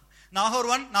தான். நாகோர்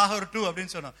 1, நாகோர் 2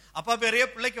 அப்படின்னு சொன்னோம். அப்பா பேரையே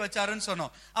பிள்ளைக்கு வச்சாருன்னு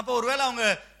சொன்னோம். அப்ப ஒருவேளை அவங்க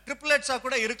ட்ரிப்ளெட்ஸா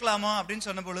கூட இருக்கலாமா அப்படின்னு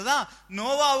சொன்ன பொழுதுதான்,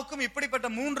 நோவாவுக்கும் இப்படிப்பட்ட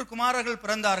 3 குமாரர்கள்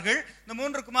பிறந்தார்கள். இந்த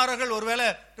 3 குமாரர்கள் ஒருவேளை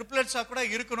ட்ரிப்ளெட்ஸா கூட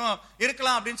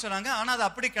இருக்கலாம் அப்படின்னு சொன்னாங்க. ஆனா அது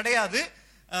அப்படி கிடையாது.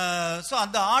 சோ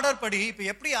அந்த ஆர்டர் படி இப்ப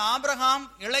எப்படி ஆபிரகாம்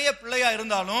இளைய பிள்ளையா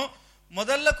இருந்தாலும்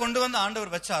முதல்ல கொண்டு வந்து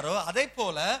ஆண்டவர் வச்சாரோ, அதே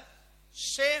போல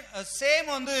சேம்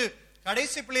வந்து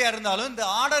கடைசி பிள்ளையா இருந்தாலும் இந்த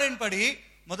ஆர்டரின் படி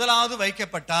முதலாவது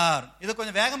வைக்கப்பட்டார். இது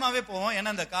கொஞ்சம் வேகமாவே போவோம்,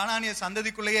 ஏன்னா இந்த கானானிய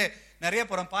சந்ததிக்குள்ளேயே நிறைய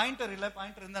போறோம். பாயிண்டர் இல்ல,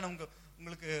 பாயிண்டர் இருந்தா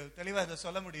உங்களுக்கு தெளிவா இதை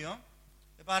சொல்ல முடியும்.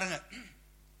 பாருங்க,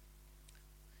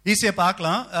 ஈஸியா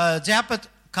பார்க்கலாம். ஜாபத்,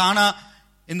 கானா,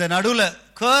 இந்த நடுவுல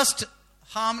கர்ஸ்ட்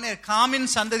காமின்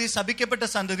சந்ததி, சபிக்கப்பட்ட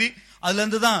சந்ததி. அதுல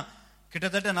இருந்து தான்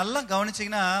கிட்டத்தட்ட நல்லா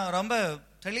கவனிச்சீங்கன்னா ரொம்ப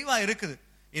தெளிவா இருக்குது.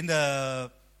 இந்த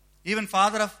ஈவன்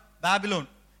ஃபாதர் ஆஃப் பாபிலோன்,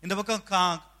 இந்த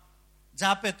பக்கம்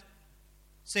ஜாபத்,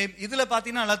 சேம். இதுல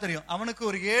பாத்தீங்கன்னா நல்லா தெரியும், அவனுக்கு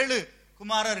ஒரு 7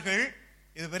 குமாரர்கள்,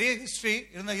 இது பெரிய ஹிஸ்டரி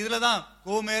இருந்த. இதுலதான்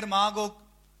கோமேர், மாகோக்,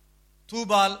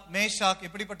 தூபால், மேஷாக்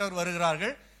இப்படிப்பட்டவர்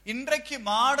வருகிறார்கள். இன்றைக்கு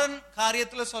மாடர்ன்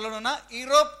காரியத்துல சொல்லணும்னா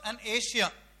யூரோப் அண்ட் ஏசியா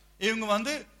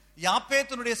இவங்க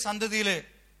யாப்பேத்தினுடைய சந்ததியிலே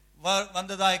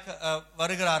வந்ததாய்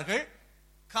வருகிறார்கள்.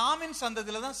 காமின்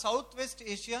சந்ததியில தான் சவுத் வெஸ்ட்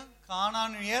ஏசியா,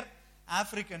 கானானியர்,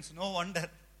 ஆப்பிரிக்கன்ஸ். நோ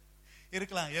வண்டர்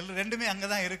இருக்கலாம், ரெண்டுமே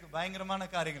அங்கதான் இருக்கு. பயங்கரமான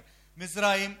காரியங்கள்.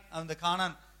 மிஸ்ராயிம், அந்த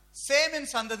கானான். சேமின்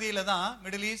சந்ததியில தான்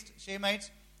மிடில் ஈஸ்ட், ஷேமைட்ஸ்,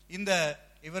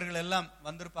 இவர்கள் எல்லாம்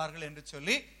வந்திருப்பார்கள் என்று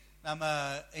சொல்லி நம்ம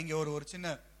இங்க ஒரு சின்ன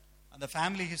அந்த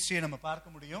ஃபேமிலி ஹிஸ்டரியை நம்ம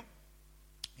பார்க்க முடியும்.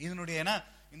 இதனுடைய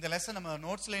இந்த லெசன் நம்ம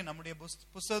நோட்ஸ்லயும் நம்முடைய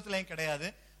புஸ்தகத்திலையும் கிடையாது,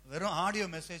 வெறும் ஆடியோ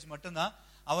மெசேஜ் மட்டும்தான்.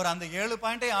 அவர் அந்த 7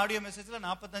 பாயிண்டை ஆடியோ மெசேஜ்ல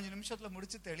 45 நிமிஷத்துல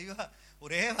முடிச்சு தெளிவா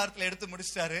ஒரே வாரத்துல எடுத்து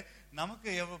முடிச்சிட்டாரு. நமக்கு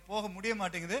போக முடிய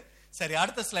மாட்டேங்குது. சரி,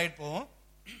 அடுத்த ஸ்லைட் போவோம்.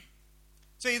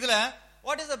 சோ இதுல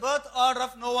what is the birth order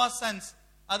of Noah's sons?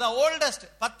 அதான் ஓல்டஸ்ட்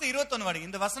 10:21 வாடி.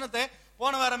 இந்த வசனத்தை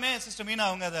போன வாரமே சிஸ்டர் மீனா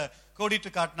அவங்க அதை கோடிட்டு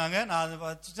காட்டினாங்க.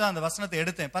 நான் அந்த வசனத்தை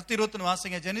எடுத்தேன். 10:21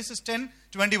 வாசிங்க. ஜெனிசிஸ்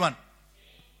 10:21.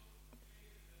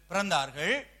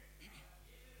 பிறந்தார்கள்.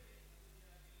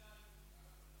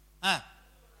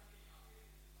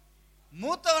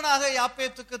 மூத்தவனாக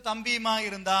யாப்பேத்துக்கு தம்பியுமா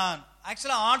இருந்தான்.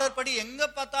 ஆக்சுவலா ஆர்டர் படி எங்க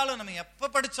பார்த்தாலும் நம்ம எப்ப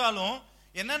படிச்சாலும்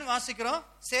என்னன்னு வாசிக்கிறோம்?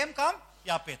 Shem Ham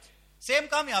Japheth, Shem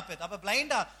Ham Japheth. அப்ப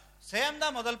பிளைண்டா சேம்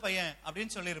தான் முதல் பையன்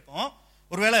அப்படின்னு சொல்லி இருப்போம்.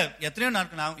 ஒருவேளை எத்தனையோ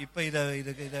நாட்கள் நான் இப்ப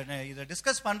இதை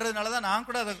டிஸ்கஸ் பண்றதுனாலதான் நான்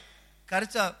கூட அதை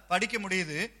கரிச்சா படிக்க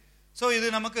முடியுது. சோ இது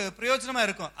நமக்கு பிரயோஜனமா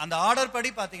இருக்கும். அந்த ஆர்டர் படி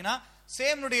பாத்தீங்கன்னா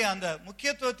சேம்னுடைய அந்த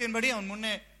முக்கியத்துவத்தின்படி அவன்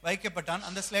முன்னே வைக்கப்பட்டான்.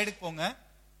 அந்த ஸ்லைடுக்கு போங்க.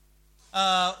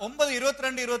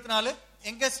 9:22-24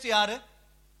 யங்கஸ்ட் யாரு?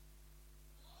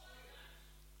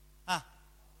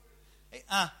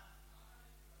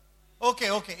 ஓகே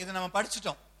ஓகே, இது நம்ம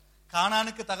படிச்சுட்டோம்.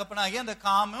 கானானுக்கு தகப்பனாகி அந்த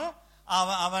காமும்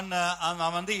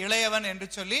அவன் இளையவன் என்று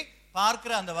சொல்லி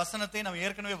பார்க்கிற அந்த வசனத்தை நம்ம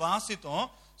ஏற்கனவே வாசித்தோம்.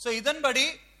 சோ இதன்படி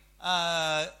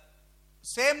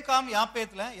சேம் காம்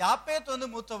யாப்பேத்ல யாப்பேத்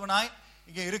மூத்தவனாய்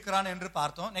இங்க இருக்கிறான் என்று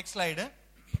பார்த்தோம். Next slide.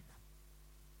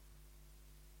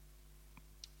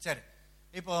 சரி,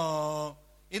 இப்போ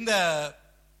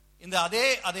இந்த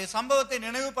அதே சம்பவத்தை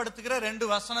நினைவுபடுத்துகிற 2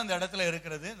 வசனம் இந்த இடத்துல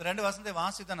இருக்கிறது. இந்த 2 வசனத்தை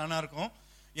வாசித்தா நல்லா இருக்கும்.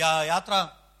 யாத்ரா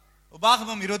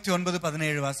உபாகமம்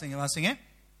 29:17 வாசிங்க.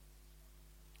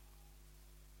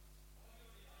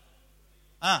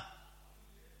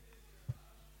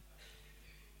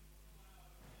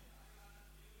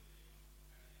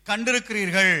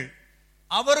 கண்டிருக்கிறீர்கள்,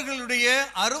 அவர்களுடைய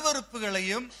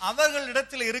அருவருப்புகளையும்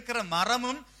அவர்களிடத்தில் இருக்கிற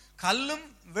மரமும் கல்லும்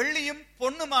வெள்ளியும்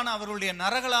பொன்னுமான அவர்களுடைய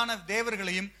நரகலான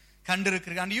தேவர்களையும்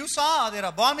கண்டிருக்கிறீர்கள். And you saw their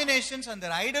abominations and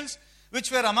their idols which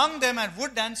were among them and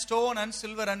wood and stone and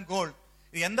silver and gold.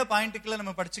 இது எந்த பாயிண்ட்டுக்குள்ள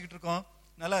நம்ம படிச்சுக்கிட்டு இருக்கோம்?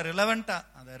 நல்லா ரிலவெண்டா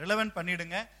அதை ரிலவெண்ட்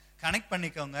பண்ணிடுங்க, கனெக்ட்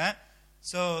பண்ணிக்கோங்க.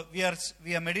 So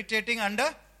we are meditating under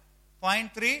point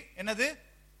 3. என்னது?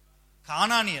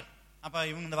 கானானியர். அப்ப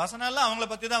இவங்க இந்த வசனம் எல்லாம் அவங்கள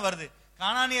பத்தி தான் வருது.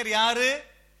 கானானியர் யாரு?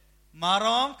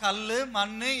 மரம், கல்லு,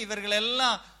 மண்ணு இவர்கள்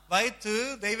எல்லாம் வைத்து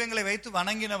தெய்வங்களை வைத்து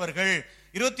வணங்கினவர்கள்.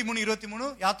 23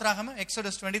 யாத்ராகமம்,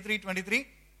 எக்ஸோடஸ் 23:23.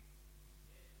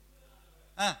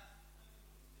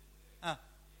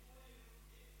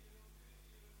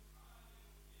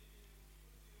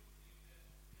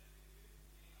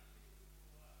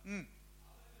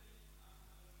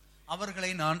 அவர்களை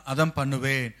நான் அதம்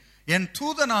பண்ணுவேன், என்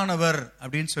தூதனானவர்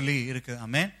அப்படின்னு சொல்லி இருக்கு.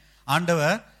 ஆமென்.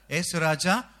 ஆண்டவர்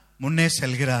ஏசுராஜா முன்னே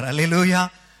செல்கிறார். அல்லேலூயா.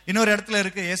 இன்னொரு இடத்துல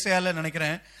இருக்கு, ஏசாயால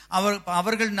நினைக்கிறேன்,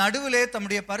 அவர்கள் நடுவிலே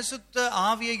தம்முடைய பரிசுத்த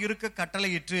ஆவியை இருக்க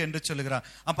கட்டளையிற்று என்று சொல்லுகிறார்.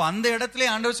 அப்ப அந்த இடத்திலே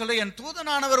ஆண்டவர் சொல்ற, என்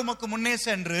தூதனானவர் உமக்கு முன்னே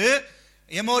சென்று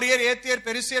எமோரியர், ஏத்தியர்,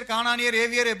 பெரிசியர், கானானியர்,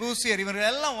 ஏவியர், எபூசியர்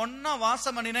இவர்கள் எல்லாம் ஒன்னா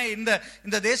வாசம் பண்ணின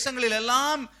இந்த தேசங்களில்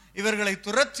எல்லாம் இவர்களை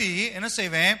துரத்தி என்ன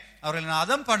செய்வேன்? அவர்களை நான்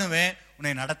அதம் பண்ணுவேன்,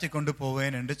 உன்னை நடத்தி கொண்டு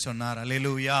போவேன் என்று சொன்னார்.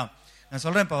 அல்லேலூயா. நான்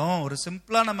சொல்றேன், இப்போ ஒரு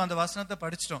சிம்பிளா நம்ம அந்த வசனத்தை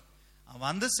படிச்சிட்டோம்.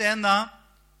 வந்து சேர்ந்தான்.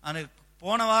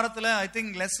 போன வாரத்துல ஐ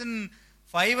திங்க் லெசன்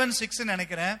 5 and 6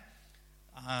 நினைக்கிறேன்.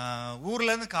 ஊர்ல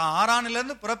இருந்து ஆரானில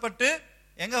இருந்து புறப்பட்டு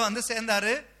எங்க வந்து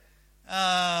சேர்ந்தாரு.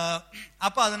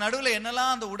 அப்ப அது நடுவில்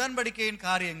என்னெல்லாம் அந்த உடன்படிக்கையின்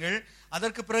காரியங்கள்,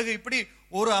 அதற்கு பிறகு இப்படி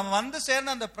அவன் வந்து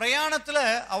சேர்ந்த அந்த பிரயாணத்துல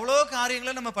அவ்வளோ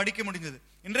காரியங்களை நம்ம படிக்க முடிஞ்சது.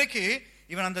 இன்றைக்கு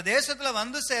இவன் அந்த தேசத்துல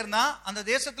வந்து சேர்ந்தா அந்த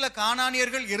தேசத்துல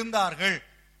கானானியர்கள் இருந்தார்கள்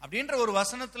அப்படின்ற ஒரு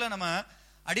வசனத்துல நம்ம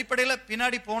அடிப்படையில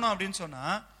பின்னாடி போனோம் அப்படின்னு சொன்னா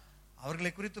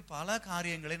அவர்களை குறித்து பல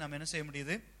காரியங்களை நம்ம என்ன செய்ய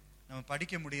முடியுது? நம்ம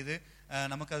படிக்க முடியுது.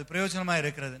 நமக்கு அது பிரயோஜனமா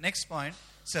இருக்கிறது. Next point.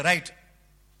 சரி, ரைட்.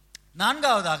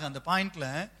 4வதாக அந்த பாயிண்ட்ல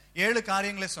 7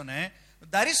 காரியங்களை சொன்னேன்.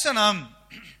 தரிசனம்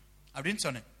அப்படின்னு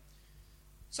சொன்னேன்.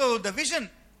 So the vision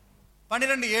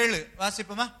 12:7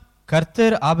 வாசிப்போமா?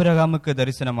 கர்த்தர் ஆபிரகாமுக்கு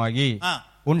தரிசனமாகி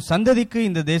உன் சந்ததிக்கு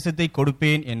இந்த தேசத்தை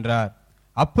கொடுப்பேன் என்றார்.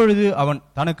 அப்பொழுது அவன்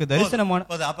தனக்கு தரிசனமான.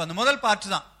 அப்ப அந்த முதல் பாட்டு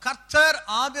தான், கர்த்தர்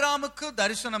ஆபிராமுக்கு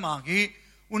தரிசனமாகி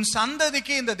உன்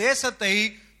சந்ததிக்கு இந்த தேசத்தை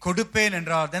கொடுப்பேன்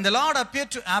என்றார். Then the Lord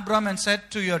appeared to Abram and said,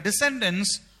 to your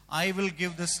descendants I will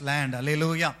give this land.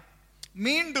 Hallelujah.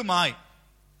 மீண்டுமாய்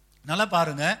நல்லா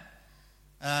பாருங்க,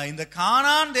 இந்த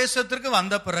கானான் தேசத்திற்கு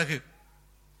வந்த பிறகு,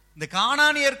 இந்த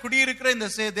கானானியர் குடியிருக்கிற இந்த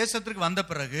தேசத்திற்கு வந்த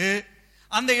பிறகு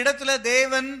அந்த இடத்துல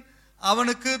தேவன்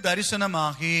அவனுக்கு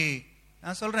தரிசனமாகி,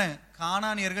 நான் சொல்றேன்,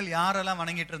 கானானியர்கள் யாரெல்லாம்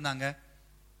வணங்கிட்டு இருந்தாங்க?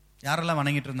 யாரெல்லாம்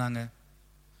வணங்கிட்டு இருந்தாங்க?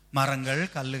 மரங்கள்,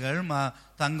 கல்லுகள்,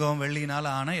 தங்கம், வெள்ளியினால்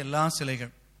ஆன எல்லா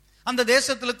சிலைகள். அந்த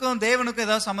தேசத்துக்கும் தேவனுக்கும்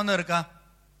ஏதாவது சம்பந்தம் இருக்கா?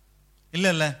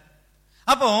 இல்ல.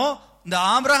 அப்போ இந்த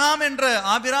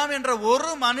ஆபிராம் என்ற ஒரு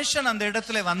மனுஷன் அந்த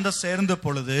இடத்துல வந்து சேர்ந்த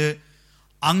பொழுது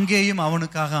அங்கேயும்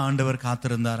அவனுக்காக ஆண்டவர்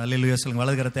காத்திருந்தார். அல்லேலூயா சொல்லுங்க,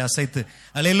 வலதுகரத்தை அசைத்து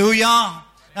அல்லேலூயா.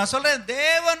 நான் சொல்றேன்,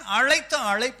 தேவன் அழைத்த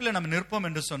அழைப்பில் நம்ம நிற்போம்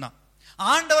என்று சொன்னா,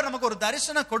 ஆண்டவர் நமக்கு ஒரு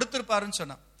தரிசனம் கொடுத்திருப்பாருன்னு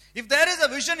சொன்னா, if there is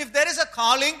a vision, if there is a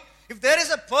calling, if there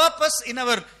is a purpose in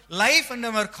our life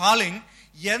and our calling,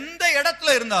 எந்த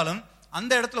இடத்துல இருந்தாலும்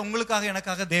அந்த இடத்துல உங்களுக்காக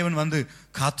எனக்காக தேவன் வந்து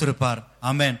காத்திருப்பார்.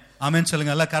 ஆமென் ஆமென்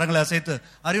சொல்லுங்க, எல்லாம் கரங்களை அசைத்து.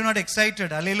 Are you not excited?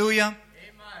 Hallelujah.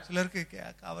 சிலருக்கு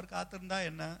அவர் காத்திருந்தா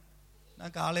என்ன,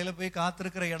 நான் காலையில போய்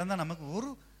காத்திருக்கிற இடம் தான் நமக்கு ஒரு,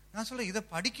 நான் சொல்ல இதை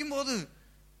படிக்கும் போது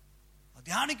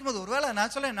தியானிக்கும் போது ஒருவேளை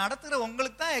நான் சொல்ல நடத்துகிற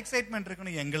உங்களுக்கு தான் எக்ஸைட்மெண்ட்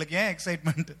இருக்கணும், எங்களுக்கு ஏன்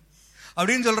எக்ஸைட்மெண்ட்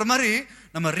அப்படின்னு சொல்ற மாதிரி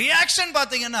நம்ம ரியாக்ஷன்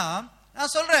பாத்தீங்கன்னா,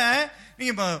 நான் சொல்றேன்,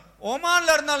 நீங்க இப்ப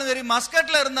ஓமான்ல இருந்தாலும் சரி,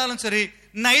 மஸ்கட்ல இருந்தாலும் சரி,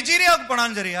 நைஜீரியாவுக்கு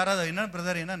போனாலும் சரி, யாராவது என்ன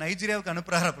பிரதர் என்ன நைஜீரியாவுக்கு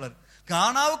அனுப்புறாரு,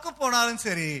 கானாவுக்கு போனாலும்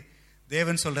சரி,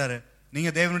 தேவன் சொல்றாரு,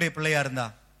 நீங்க தேவனுடைய பிள்ளையா இருந்தா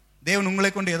தேவன் உங்களை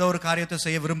கொண்டு ஏதோ ஒரு காரியத்தை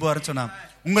செய்ய விரும்புவார்னு சொன்னா,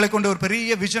 உங்களை கொண்டு ஒரு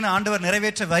பெரிய விஷன் ஆண்டவர்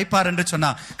நிறைவேற்ற வைப்பார் என்று சொன்னா,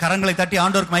 கரங்களை தட்டி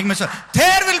ஆண்டவருக்கு மகிமை சொல்ல,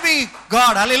 there will be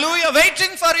God, hallelujah,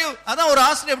 waiting for you. அதான் ஒரு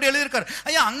ஆசிரியர் எப்படி எழுதியிருக்காரு,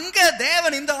 ஐயா அங்க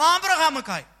தேவன் இந்த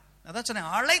ஆபிரகாமுக்காய், அதான் சொன்னேன்,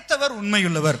 அழைத்தவர்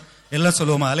உண்மையுள்ளவர். எல்லாம்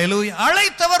சொல்லுவோமா அல்லேலூயா,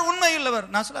 அழைத்தவர் உண்மையுள்ளவர்.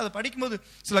 நான் சொல்ல அதை படிக்கும்போது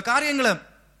சில காரியங்களை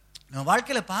நம்ம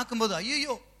வாழ்க்கையில பார்க்கும்போது,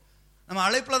 ஐயோ நம்ம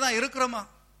அழைப்புல தான் இருக்கிறோமா,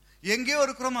 எங்கேயோ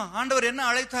இருக்கிறோமா, ஆண்டவர் என்ன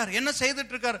அழைத்தார், என்ன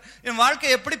செய்துட்டு இருக்காரு, என்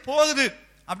வாழ்க்கை எப்படி போகுது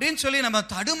அப்படின்னு சொல்லி நம்ம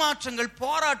தடுமாற்றங்கள்,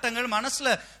 போராட்டங்கள், மனசுல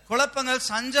குழப்பங்கள்,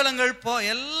 சஞ்சலங்கள்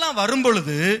எல்லாம் வரும்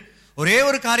பொழுது ஒரே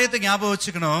ஒரு காரியத்தை ஞாபகம்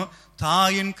வச்சுக்கணும்,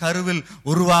 தாயின் கருவில்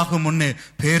உருவாகும் முன்னே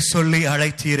பேர் சொல்லி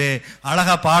அழைத்தீரே.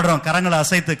 அழகா பாடுறோம், கரங்களை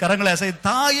அசைத்து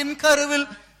தாயின் கருவில்.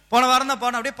 போன வாரம் தான்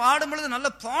பாடம், அப்படியே பாடும் பொழுது நல்ல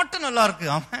பாட்டு நல்லா இருக்கு.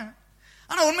 ஆமா,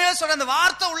 ஆனா உண்மையா சொல்ற அந்த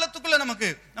வார்த்தை உள்ளத்துக்குள்ள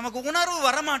நமக்கு உணர்வு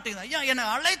வரமாட்டேங்குது. ஐயா என்னை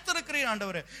அழைத்திருக்கிறீர்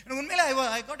ஆண்டவரே. உண்மையில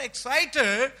I got excited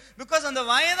because அந்த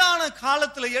வயதான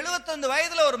காலத்துல 75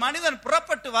 வயதுல ஒரு மனிதன்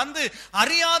புறப்பட்டு வந்து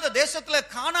அறியாத தேசத்துல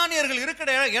கானானியர்கள் இருக்கிற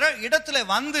இடத்துல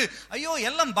வந்து, ஐயோ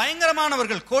எல்லாம்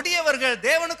பயங்கரமானவர்கள், கொடியவர்கள்,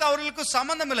 தேவனுக்கு அவர்களுக்கு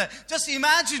சம்பந்தம் இல்லை. ஜஸ்ட்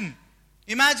இமேஜின்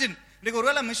இன்னைக்கு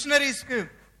ஒருவேளை மிஷனரிஸ்க்கு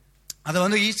அதை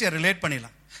வந்து ஈஸியா ரிலேட்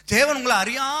பண்ணிடலாம். தேவன் உங்களை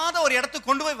அறியாத ஒரு இடத்துக்கு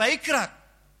கொண்டு போய் வைக்கிறார்.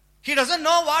 He doesn't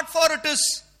know what for it is.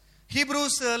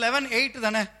 Hebrews 11:8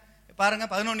 தானே பாருங்க,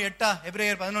 11:8,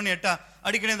 எபிரேயர் 11:8.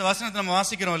 அடிக்கடி இந்த வசனத்தை நம்ம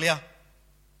வாசிக்கிறோம் இல்லையா?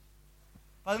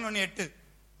 11:8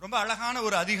 ரொம்ப அழகான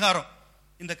ஒரு அதிகாரம்.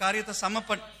 இந்த காரியத்தை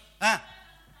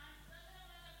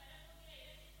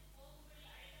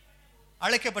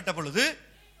அழைக்கப்பட்ட பொழுது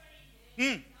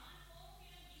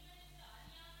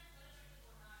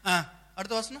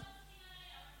அடுத்த வசனம்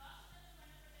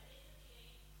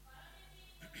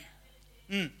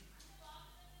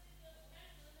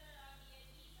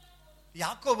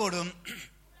யாக்கோபோடும்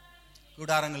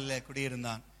கூடாரங்களில்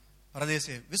குடியிருந்தான்.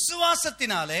 பரதேசி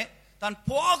விசுவாசத்தினாலே தான்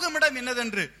போகும் இடம்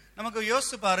என்னதென்று நமக்கு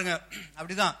யோசிச்சு பாருங்க.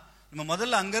 அப்படிதான் நம்ம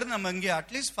முதல்ல அங்கிருந்து நம்ம இங்கே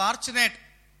அட்லீஸ்ட் ஃபார்ச்சுனேட்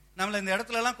நம்மளை இந்த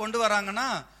இடத்துல எல்லாம் கொண்டு வராங்கன்னா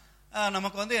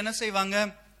நமக்கு வந்து என்ன செய்வாங்க,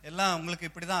 எல்லாம் உங்களுக்கு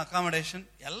இப்படிதான் அகாமடேஷன்,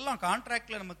 எல்லாம்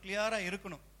கான்ட்ராக்ட்ல நம்ம கிளியரா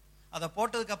இருக்கணும். அதை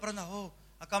போட்டதுக்கு அப்புறம் தான்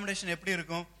அகாமடேஷன் எப்படி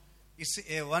இருக்கும்,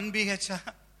 1 BH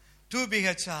 2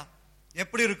 BH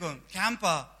எப்படி இருக்கும்,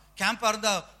 கேம்பா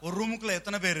இருந்தா ஒரு ரூமுக்குள்ள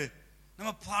எத்தனை பேரு,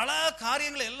 நம்ம பல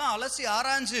காரியங்களை எல்லாம் அலசி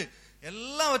ஆராய்ஞ்சு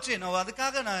எல்லாம் வச்சு நான்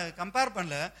அதுக்காக நான் கம்பேர்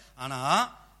பண்ணல. ஆனா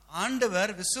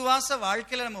ஆண்டவர் விசுவாச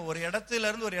வாழ்க்கையில நம்ம ஒரு இடத்துல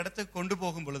இருந்து ஒரு இடத்துக்கு கொண்டு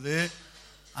போகும் பொழுது,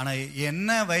 ஆனா என்ன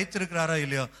வைத்திருக்கிறாரோ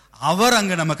இல்லையோ அவர்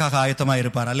அங்க நமக்காக ஆயத்தமா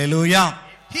இருப்பார். அல்லேலூயா,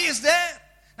 he is there.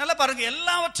 நல்லா பாருங்க,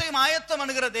 எல்லாவற்றையும் ஆயத்தம்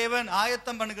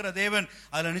பண்ணுகிற தேவன்.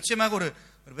 அதுல நிச்சயமாக ஒரு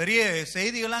பெரிய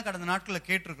செய்திகள்லாம் கடந்த நாட்களில்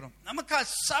கேட்டிருக்கிறோம். நமக்கு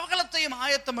சகலத்தையும்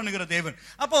ஆயத்தம் பண்ணுகிற தேவன்.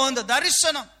 அப்போ அந்த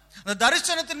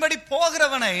தரிசனத்தின்படி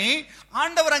போகிறவனை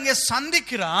ஆண்டவர் அங்கே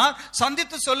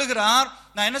சந்தித்து சொல்லுகிறார்,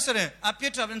 நான் என்ன சொல்றேன்,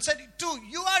 appeared said to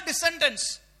your descendants.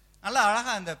 நல்லா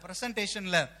அழகா அந்த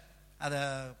பிரசன்டேஷன்ல அத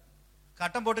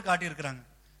கட்டம் போட்டு காட்டி இருக்கிறாங்க.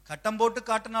 கட்டம் போட்டு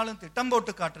காட்டினாலும், திட்டம்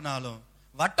போட்டு காட்டினாலும்,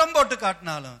 வட்டம் போட்டு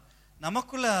காட்டினாலும்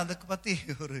நமக்குள்ள அதுக்கு பத்தி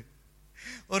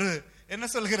ஒரு என்ன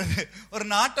சொல்கிறது, ஒரு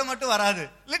நாட்டம் மட்டும் வராது.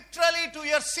 Literally to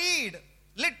your seat,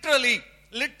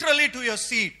 literally to your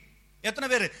seat. எத்தனை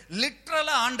பேர்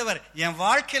லிட்ரலா ஆண்டவர் என்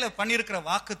வாழ்க்கையில பண்ணியிருக்கிற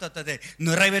வாக்கு தத்தத்தை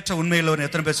நிறைவேற்ற உண்மையில்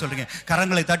எத்தனை பேர் சொல்றீங்க?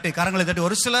 கரங்களை தட்டி.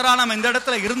 ஒரு சிலரா நம்ம இந்த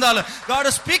இடத்துல இருந்தாலும் God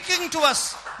is speaking to us.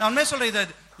 நான் உண்மையை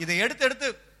சொல்றேன், இதை எடுத்து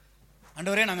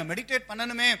ஆண்டவரே நாங்க மெடிடேட்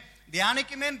பண்ணணுமே,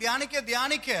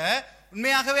 தியானிக்க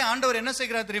உண்மையாகவே ஆண்டவர் என்ன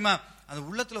செய்கிறார் தெரியுமா? அது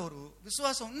உள்ளத்துல ஒரு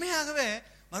விசுவாசம் உண்மையாகவே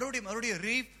மறுபடியும்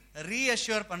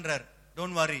ரீஅஷ்யூர் பண்றார்.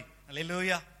 Don't worry.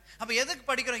 அல்லேலூயா. அப்ப எதுக்கு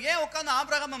படிக்கிறோம்? ஏன் உட்கார்ந்து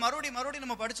ஆபிரகாமை மறுபடியும்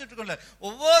நம்ம படிச்சுட்டு இருக்கோம்ல?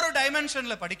 ஒவ்வொரு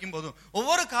டைமென்ஷன்ல படிக்கும் போதும்,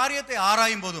 ஒவ்வொரு காரியத்தை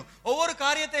ஆராயும் போதும், ஒவ்வொரு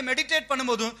காரியத்தை மெடிடேட் பண்ணும்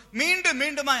போதும்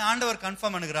மீண்டும் ஆண்டவர்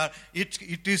கன்ஃபார்ம் பண்ணுகிறார்,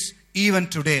 இட் இஸ் ஈவன்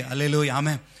டுடே. அல்லேலூயா.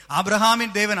 ஆமென்.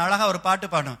 ஆபிரகாமின் தேவன், அழகா ஒரு பாட்டு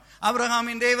பாடும்.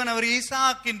 ஆபிரகாமின் தேவன் அவர்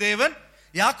ஈசாக்கின் தேவன்,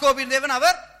 யாக்கோபின் தேவன்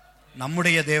அவர்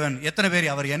நம்முடைய தேவன். எத்தனை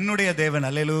பேர் அவர் என்னுடைய தேவன்?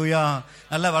 அல்லேலூயா.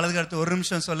 நல்லா வலது கருத்து ஒரு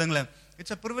நிமிஷம் சொல்லுங்களேன்.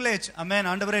 It's a privilege. Amen.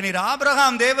 ஆண்டவரே நீர்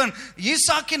ஆபிரகாம் தேவன்,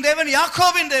 ஈசாக்கின் தேவன்,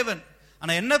 யாக்கோபின் தேவன்.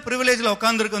 ஆனா என்ன பிரிவிலேஜ்ல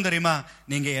உட்கார்ந்து இருக்கோம் தெரியுமா?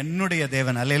 நீங்க என்னுடைய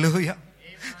தேவன். அல்லேலூயா.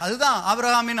 அதுதான்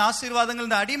ஆபிரகாமின் ஆசீர்வாதங்கள்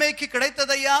இந்த அடிமைக்கு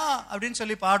கிடைத்ததையா அப்படின்னு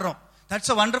சொல்லி பாடுறோம். That's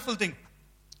a wonderful thing.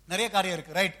 நிறைய காரியம்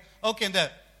இருக்கு, ரைட்? ஓகே. இந்த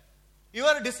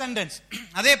your descendants,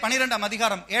 அதே 12ஆம்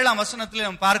அதிகாரம் 7ஆம் வசனத்துல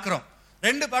நம்ம பார்க்கிறோம்.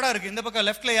 2 படம் இருக்கு. இந்த பக்கம்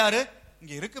லெஃப்ட்ல யாரு?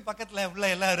 இங்க இருக்கு, பக்கத்துல உள்ள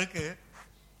எல்லாம் இருக்கு.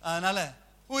 அதனால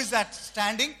who is that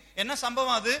standing? என்ன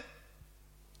சம்பவம் அது?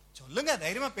 சொல்லுங்க,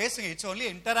 தைரியமா பேசுங்க. இட்ஸ் ஒன்லி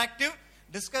இன்டராக்டிவ்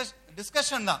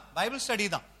டிஸ்கஷன் தான், பைபிள் ஸ்டடி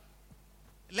தான்.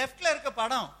 லெஃப்ட்ல இருக்க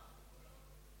படம்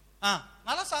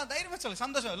நல்லா தைரியமா சொல்லு,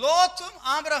 சந்தோஷம். லோத்தும்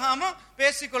ஆபிரகாமும்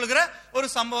பேசிக்கொள்கிற ஒரு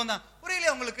சம்பவம் தான்.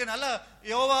 புரியல உங்களுக்கு? நல்ல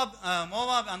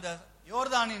மோவாப் அந்த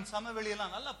யோர்தானின்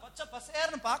சமவெளியெல்லாம் நல்லா பச்சை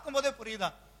பசேர்னு பார்க்கும் போதே புரியுதா?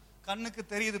 கண்ணுக்கு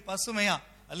தெரியுது பசுமையா.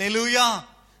 அல்லேலூயா.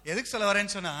 எதுக்கு சொல்ல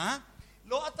வரேன்னு சொன்னா,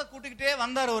 லோத்தை கூட்டிக்கிட்டே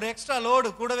வந்தார், ஒரு எக்ஸ்ட்ரா லோடு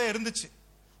கூடவே இருந்துச்சு.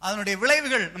 அதனுடைய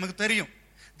விளைவுகள் நமக்கு தெரியும்.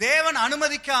 தேவன்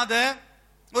அனுமதிக்காத,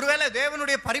 ஒருவேளை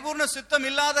தேவனுடைய பரிபூர்ண சித்தம்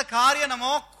இல்லாத காரியம் நம்ம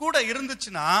கூட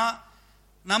இருந்துச்சுன்னா,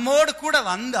 நம்மோடு கூட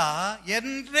வந்தா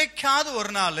என்றைக்காவது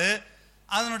ஒரு நாள்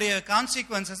அதனுடைய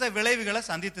கான்சிக்வன்சஸ், விளைவுகளை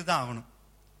சந்தித்து தான் ஆகணும்.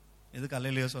 எதுக்கு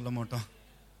அல்லேலூயா சொல்ல மாட்டோம்?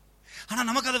 ஆனா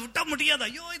நமக்கு அதை விட முடியாது.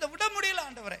 ஐயோ இதை விட முடியல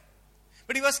ஆண்டவரே.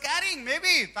 But he was carrying,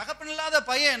 maybe தகப்பன் இல்லாத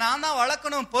பையன், நான் தான்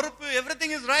வளர்க்கணும், பொறுப்பு,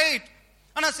 everything is right.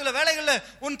 ஆனா சில வேளைகள்ல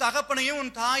உன் தகப்பனையும்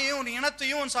உன் தாயையும் உன்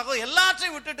இனத்தையும் உன் சகோதரர்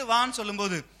எல்லாத்தையும் விட்டுட்டு வான்னு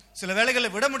சொல்லும்போது, சில வேளைகள்ல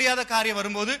விட முடியாத காரியம்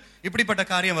வரும்போது இப்படிப்பட்ட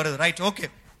காரியம் வருது, ரைட்? ஓகே.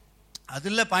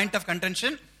 அதுல பாயிண்ட் ஆஃப்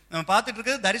கன்டென்ஷன் நம்ம பார்த்துட்டு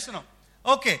இருக்கிறது தரிசனம்.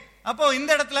 ஓகே. அப்போ இந்த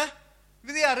இடத்துல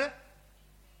இது யாரு?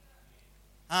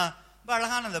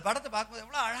 அழகான அந்த படத்தை பார்க்கும்போது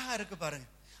எவ்வளவு அழகா இருக்கு பாருங்க.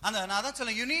 அந்த நான் அதான்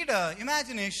சொல்ல, யூ நீட்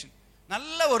இமேஜினேஷன்.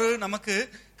 நல்ல ஒரு நமக்கு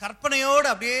கற்பனையோடு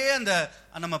அப்படியே அந்த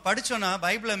நம்ம படிச்சோன்னா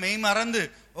பைபிளை மெய் மறந்து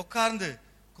உட்கார்ந்து,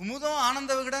 குமுதம்,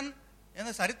 ஆனந்த விகடன்,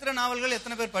 எந்த சரித்திர நாவல்கள்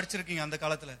எத்தனை பேர் படிச்சிருக்கீங்க அந்த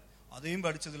காலத்துல? அதையும்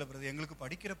படிச்சதுல பிரதி எங்களுக்கு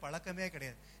படிக்கிற பழக்கமே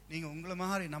கிடையாது. நீங்க உங்களை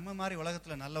மாதிரி நம்ம மாதிரி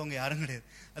உலகத்துல நல்லவங்க யாரும் கிடையாது.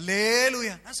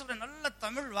 அல்லேலூயா. நான் சொல்றேன், நல்ல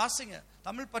தமிழ் வாசிங்க.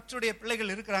 தமிழ் பற்றுடைய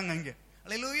பிள்ளைகள் இருக்கிறாங்க இங்க.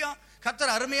 அல்லேலூயா.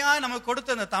 கர்த்தர் அருமையா நமக்கு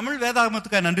கொடுத்த அந்த தமிழ்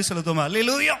வேதாகமத்துக்காக நன்றி செலுத்துவோமா?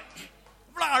 அல்லேலூயா.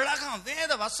 இவ்வளவு அழகா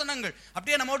வேத வசனங்கள்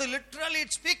அப்படியே நம்மோடு லிட்டரலி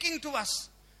ஸ்பீக்கிங் டு அஸ்.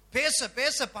 பேச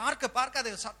பேச பார்க்க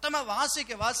அதை சத்தமா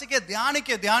வாசிக்க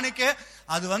தியானிக்க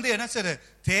அது என்ன செய்யுது?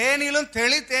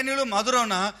 தேனிலும்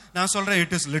மதுரம்னா நான் சொல்றேன்,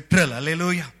 இட் இஸ் லிட்ரல்.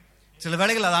 அல்லேலூயா. சில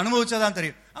வேளைகள் அதை அனுபவிச்சாதான்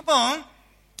தெரியும். அப்போ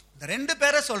இந்த 2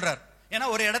 பேரை சொல்றார். ஏன்னா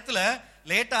ஒரு இடத்துல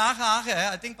லேட் ஆக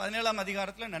ஐ திங்க் 17ஆம்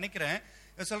அதிகாரத்துல நினைக்கிறேன்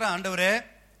சொல்றேன், ஆண்டவரே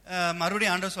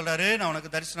மறுபடியும் ஆண்டவர் சொல்றாரு, நான் உனக்கு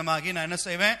தரிசனமாகி நான் என்ன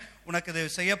செய்வேன், உனக்கு இது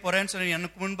செய்ய போறேன்னு சொல்லி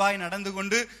எனக்கு முன்பாய் நடந்து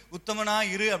கொண்டு உத்தமனா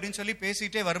இரு அப்படின்னு சொல்லி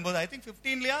பேசிட்டே வரும்போது, ஐ திங்க்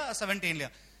 15லயா 17லயா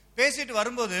பேசிட்டு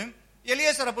வரும்போது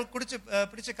எலியேசரை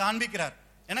பிடிச்சு காண்பிக்கிறார்.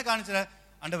 என்ன காணிச்சார்?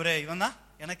 ஆண்டவரே இவன் தான்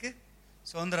எனக்கு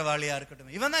சுதந்திரவாளியா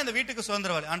இருக்கட்டும், இவன் தான் இந்த வீட்டுக்கு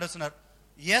சுதந்திரவாளி. ஆண்டவர் சொன்னார்,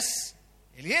 yes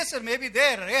Eliezer may be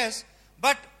there, yes,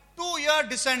 but to your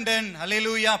descendant.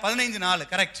 Hallelujah. 15:4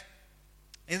 correct.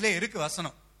 இதுல இருக்கு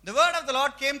வசனம். The word of the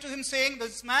Lord came to him saying,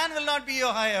 this man will not be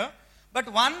your heir, but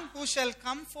one who shall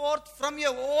come forth from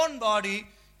your own body,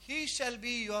 he shall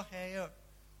be your heir.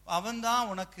 அவன் தான்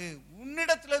உனக்கு,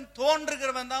 உன்னிடத்துல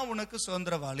தோன்றுகிறவன் தான் உனக்கு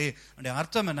சுதந்திரவாளி. அப்படி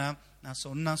அர்த்தம் என்ன? நான்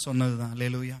சொன்னதுதான்.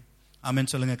 அல்லேலூயா.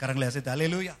 ஆமென் சொல்லுங்க, கரங்களை அசைத்து.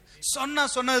 அல்லேலூயா.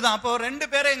 சொன்னதுதான். அப்போ 2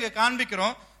 பேரை இங்க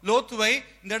காண்பிக்கிறோம். லோத்துவை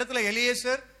இந்த இடத்துல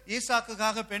எலியேசர்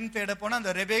ஈசாக்குக்காக பெண் தேட போன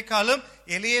அந்த ரெபேக்காலும்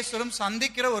எலியேசரும்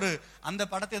சந்திக்கிற ஒரு அந்த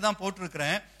படத்தை தான்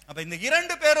போட்டிருக்கிறேன். அப்ப இந்த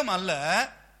 2 பேரும் அல்ல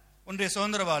உன்னுடைய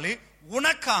சுதந்திரவாளி,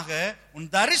 உனக்காக உன்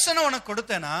தரிசனம் உனக்கு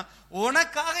கொடுத்தேனா,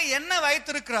 உனக்காக என்ன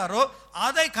வைத்திருக்கிறாரோ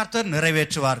அதை கர்த்தர்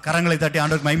நிறைவேற்றுவார். கரங்களை தட்டி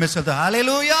ஆண்டவருக்கு மகிமை செலுத்து.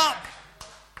 ஹல்லேலூயா.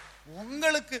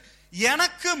 உங்களுக்கு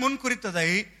எனக்கு முன் குறித்ததை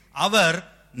அவர்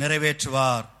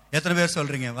நிறைவேற்றுவார். எத்தனை பேர்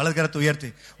சொல்றீங்க? வலது கரத்தை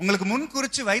உயர்த்தி. உங்களுக்கு முன்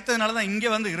குறிச்சு வைத்ததுனாலதான் இங்க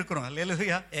இருக்கிறோம்.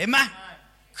 அல்லேலூயா. ஆமென்.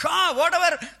 Whatever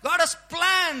God has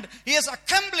planned, He has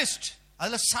accomplished.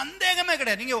 அதுல சந்தேகமே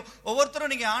கிடையாது. நீங்க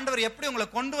ஒவ்வொருத்தரும் நீங்க ஆண்டவர் எப்படி உங்களை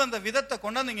கொண்டு வந்த விதத்தை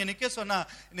கொண்டாந்து இங்க நிக்க சொன்னா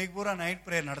இன்னைக்கு பூரா நைட்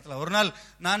பிரேயர் நடத்தலாம். ஒரு நாள்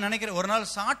நான் நினைக்கிறேன், ஒரு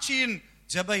நாள் சாட்சியின்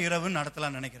ஜெப இரவுன்னு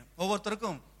நடத்தலாம் நினைக்கிறேன்.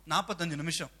 ஒவ்வொருத்தருக்கும் 45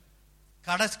 நிமிஷம்.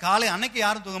 காலை அன்னைக்கு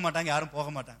யாரும் தூங்க மாட்டாங்க, யாரும் போக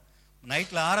மாட்டாங்க.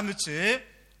 நைட்ல ஆரம்பிச்சு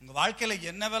உங்க வாழ்க்கையில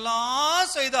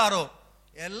என்னவெல்லாம் செய்தாரோ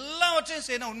எல்லாவற்றையும்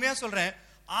செய்யணும். உண்மையா சொல்றேன்,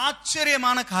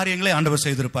 ஆச்சரியமான காரியங்களை ஆண்டவர்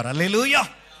செய்திருப்பார். அல்லேலூயா.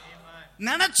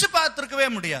 நினைச்சு பார்த்திருக்கவே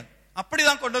முடியாது,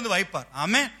 அப்படிதான் கொண்டு வந்து வைப்பார்.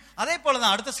 ஆமென். அதே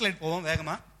போலதான் அடுத்த ஸ்லைட் போவோம்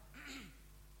வேகமா.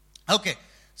 Okay,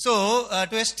 so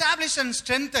to establish and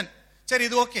strengthen. சரி,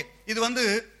 இது ஓகே. இது வந்து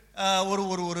ஒரு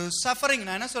ஒரு ஒரு சஃபரிங்.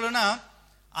 நான் என்ன சொல்றேன்னா,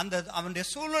 அந்த அவனுடைய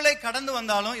சூழ்நிலை கடந்து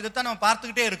வந்தாலும் இதைத்தான் நம்ம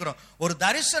பார்த்துக்கிட்டே இருக்கிறோம். ஒரு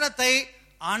தரிசனத்தை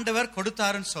ஆண்டவர்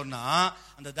கொடுத்தாருன்னு சொன்னா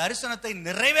அந்த தரிசனத்தை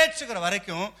நிறைவேற்றுகிற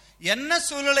வரைக்கும் என்ன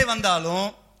சூழ்நிலை வந்தாலும்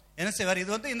என்ன செய்வார்?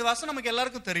 இது வந்து இந்த வசனம் நமக்கு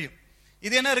எல்லாருக்கும் தெரியும்.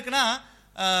 இது என்ன இருக்குன்னா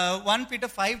 1 Peter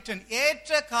 5:10,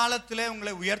 ஏற்ற காலத்திலே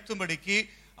உங்களை உயர்த்தும்படிக்கு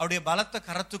அவருடைய பலத்த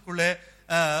கரத்துக்குள்ளே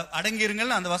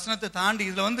அடங்கிருங்கள். அந்த வசனத்தை தாண்டி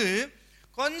இதுல வந்து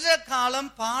கொஞ்ச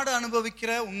காலம் பாடு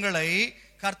அனுபவிக்கிற உங்களை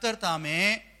கர்த்தர் தாமே,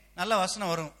 நல்ல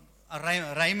வசனம் வரும்,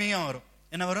 ரைமியும் வரும்.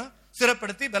 என்ன வரும்?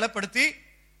 சிறப்படுத்தி பலப்படுத்தி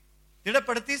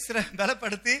திடப்படுத்தி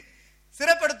பலப்படுத்தி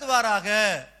சிறப்படுத்துவாராக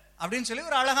அப்படின்னு சொல்லி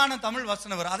ஒரு அழகான தமிழ்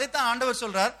வசனம் வரும். அதைத்தான் ஆண்டவர்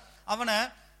சொல்றார். அவனை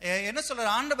என்ன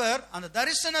சொல்றார் ஆண்டவர்? அந்த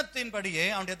தரிசனத்தின்படியே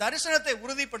அவனுடைய தரிசனத்தை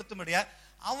உறுதிப்படுத்தும்படியா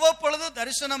அவ்வப்பொழுது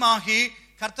தரிசனமாகி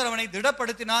கர்த்தர் அவனை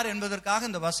திடப்படுத்தினார் என்பதற்காக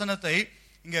இந்த வசனத்தை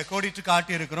இங்க கோடிட்டு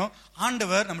காட்டி இருக்கிறோம்.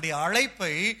 ஆண்டவர் நம்முடைய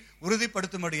அழைப்பை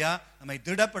உறுதிப்படுத்தும்படியா நம்மை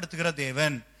திடப்படுத்துகிற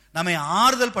தேவன், நம்மை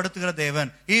ஆறுதல் படுத்துகிற தேவன்.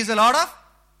 He is a Lord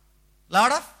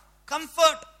of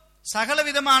comfort, சகல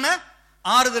விதமான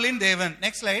ஆறுதலின் தேவன்.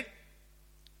 Next slide.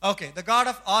 Okay, the God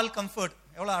of all comfort.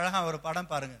 எவ்வளவு அழகா ஒரு படம்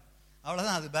பாருங்க.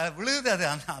 அவ்வளவுதான், அது விழுது. அது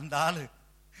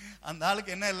அந்த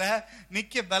ஆளுக்கு என்ன இல்ல,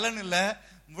 நிக்க பலன் இல்ல,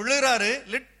 விழுறாரு.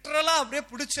 லிட்டரலா அப்படியே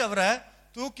பிடிச்சு அவரை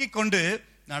தூக்கி கொண்டு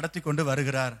நடத்தி கொண்டு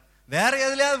வருகிறார். வேற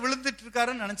எதுலயாவது விழுந்துட்டு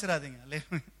இருக்காருன்னு நினைச்சிடாதீங்க.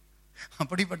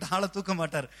 அப்படிப்பட்ட ஆளை தூக்க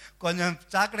மாட்டார். கொஞ்சம்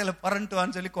சாக்கடையில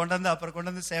பரண்டுவான்னு சொல்லி கொண்டாந்து அப்புறம்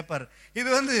கொண்டு வந்து சேர்ப்பார். இது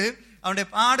வந்து அவனுடைய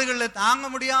பாடுகள்ல தாங்க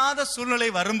முடியாத சூழ்நிலை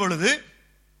வரும் பொழுது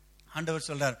ஆண்டவர்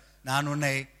சொல்றார், நான்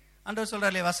உன்னை, ஆண்டவர்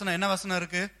சொல்றார் இல்லையா வசனம், என்ன வசனம்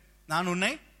இருக்கு? நான்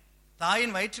உன்னை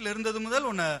தாயின் வயிற்றில் இருந்தது முதல்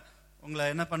உங்களை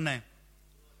என்ன பண்ணேன்?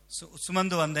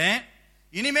 சுமந்து வந்தேன்.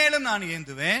 இனிமேலும் நான்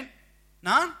ஏந்துவேன்,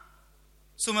 நான்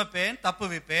சுமப்பேன்,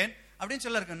 தப்புவிப்பேன் அப்படின்னு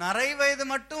சொல்ல இருக்கு. நரை வயது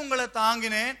மட்டும் உங்களை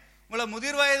தாங்கினேன், உங்களை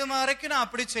முதிர் வயது வரைக்கும் நான்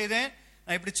அப்படி செய்தேன்,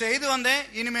 நான் இப்படி செய்து வந்தேன்,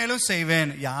 இனிமேலும்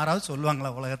செய்வேன். யாராவது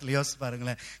சொல்லுவாங்களா உலகத்துல? யோசிச்சு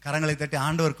பாருங்களேன். கரங்களை தட்டி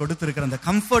ஆண்டவர் கொடுத்திருக்கிற அந்த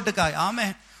கம்ஃபர்ட்டுக்காக. ஆமே,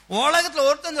 உலகத்துல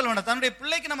ஒருத்தன் சொல்ல மாட்டான். தன்னுடைய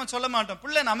பிள்ளைக்கு நம்ம சொல்ல மாட்டோம்,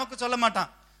 பிள்ளை நமக்கு சொல்ல மாட்டான்.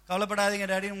 கவலைப்படாதீங்க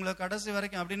டாடி, உங்களை கடைசி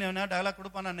வரைக்கும் அப்படின்னு என்ன டயலாக்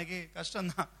கொடுப்பானா? இன்னைக்கு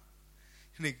கஷ்டம்தான்.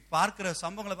 இன்னைக்கு பார்க்கிற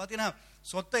சம்பவங்களை பார்த்தீங்கன்னா,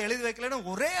 சொத்தை எழுதி வைக்கலன்னு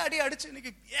ஒரே அடி அடிச்சு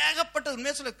இன்னைக்கு ஏகப்பட்ட,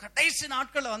 உண்மையா சொல்ல கடைசி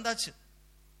நாட்கள்ல வந்தாச்சு.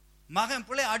 மகன்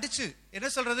பிள்ளை அடிச்சு என்ன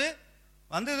சொல்றது,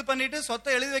 வந்து இது பண்ணிட்டு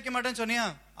சொத்தை எழுதி வைக்க மாட்டேன்னு சொன்னியா,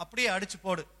 அப்படியே அடிச்சு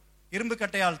போடு, இரும்பு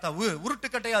கட்டையால் உருட்டு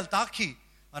கட்டையால் தாக்கி.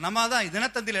 நம்ம தான்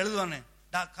தினத்தந்தியில் எழுதுவானே,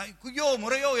 குய்யோ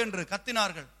முறையோ என்று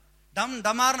கத்தினார்கள். டம்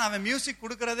டமார்னு அவன் மியூசிக்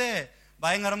கொடுக்கறதே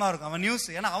பயங்கரமா இருக்கும். அவன் நியூஸ்,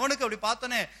 ஏன்னா அவனுக்கு அப்படி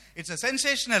பார்த்தோன்னே இட்ஸ் a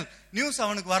சென்சேஷனல் நியூஸ்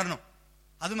அவனுக்கு வரணும்.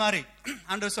 அது மாதிரி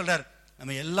ஆண்டவர் சொல்றார்,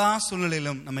 நம்ம எல்லா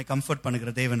சூழ்நிலையிலும் நம்மை கம்ஃபர்ட்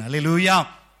பண்ணுகிற தேவன். Hallelujah.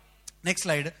 Next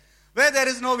slide. where there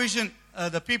is no vision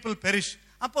the people perish.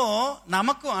 அப்போ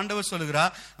நமக்கும் ஆண்டவர்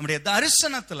சொல்லுகிறார், நம்முடைய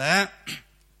தரிசனத்துல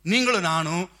நீங்களும்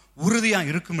நானும் உறுதியா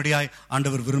இருக்கும்படியாய்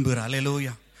ஆண்டவர் விரும்புகிறார்.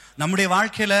 அல்லேலூயா. நம்முடைய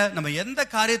வாழ்க்கையில நம்ம எந்த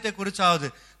காரியத்தை குறிச்சாவது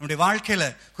நம்முடைய வாழ்க்கையில,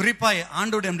 குறிப்பாய்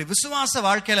ஆண்டவருடைய விசுவாச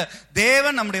வாழ்க்கையில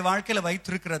தேவன் நம்முடைய வாழ்க்கையில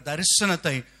வைத்திருக்கிற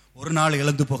தரிசனத்தை ஒரு நாள்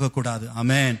இழந்து போக கூடாது.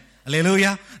 ஆமென்.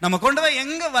 அல்லேலூயா. நம்ம கொண்டு போய்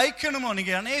எங்க வைக்கணுமோ,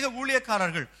 நீங்க அநேக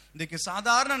ஊழியக்காரர்கள் இன்னைக்கு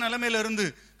சாதாரண நிலைமையில இருந்து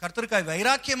கர்த்தருக்காய்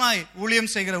வைராக்கியமாய்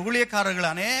ஊழியம் செய்கிற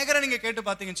ஊழியக்காரர்கள் அநேகரை நீங்க கேட்டு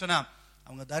பாத்தீங்கன்னு சொன்னா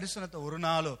அவங்க தரிசனத்தை ஒரு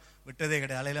நாளும் விட்டதே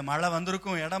கிடையாது. அலையில மழை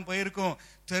வந்திருக்கும், இடம் போயிருக்கும்,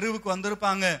 தெருவுக்கு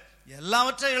வந்திருப்பாங்க,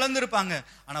 எல்லாவற்றையும் இழந்திருப்பாங்க,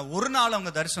 ஆனா ஒரு நாள்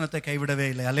அவங்க தரிசனத்தை கைவிடவே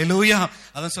இல்லை. அல்லேலூயா.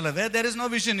 அதான் சொல்ல, where there is no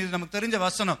vision, இது நமக்கு தெரிஞ்ச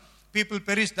வசனம். people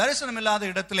perish, தரிசனம் இல்லாத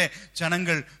இடத்திலே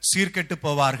ஜனங்கள் சீர்கெட்டு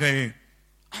போவார்கள்.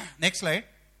 Next slide.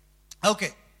 ஓகே,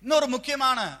 இன்னொரு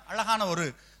முக்கியமான அழகான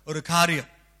ஒரு காரியம்.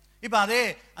 இப்ப அதே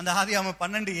அந்த ஆதியாகமம்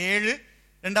 12:7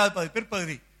 2வது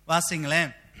பிற்பகுதி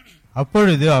வாசிங்களேன்.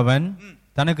 அப்பொழுது அவன்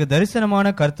தனக்கு தரிசனமான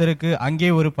கர்த்தருக்கு அங்கே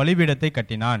ஒரு பலிபீடத்தை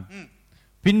கட்டினான்.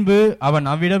 பின்பு அவன்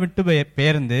அவ்விடம் விட்டு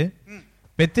பெயர்ந்து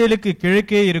பெத்தேலுக்கு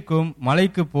கிழக்கே இருக்கும்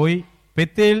மலைக்கு போய்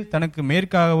பெத்தேல் தனக்கு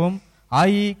மேற்காகவும்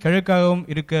ஆயி கிழக்காகவும்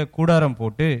இருக்க கூடாரம்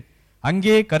போட்டு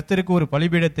அங்கே கர்த்தருக்கு ஒரு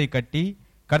பலிபீடத்தை கட்டி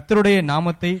கர்த்தருடைய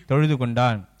நாமத்தை தொழுது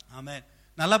கொண்டான். ஆமென்.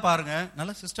 நல்லா பாருங்க,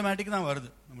 நல்ல சிஸ்டமேட்டிக் தான் வருது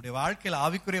நம்முடைய வாழ்க்கையில,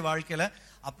 ஆவிக்குரிய வாழ்க்கையில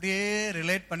அப்படியே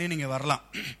ரிலேட் பண்ணி நீங்க வரலாம்.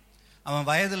 அவன்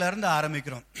வயதுல இருந்து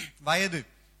ஆரம்பிக்கிறோம். வயது,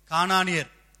 கானானியர்,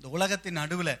 இந்த உலகத்தின்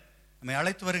நடுவுல நம்மை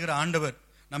அழைத்து வருகிற ஆண்டவர்,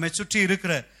 நம்மை சுற்றி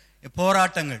இருக்கிற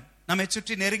போராட்டங்கள், நம்மை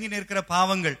சுற்றி நெருங்கி நிற்கிற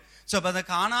பாவங்கள். சோ அந்த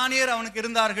கானானியர் அவனுக்கு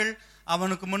இருந்தார்கள்,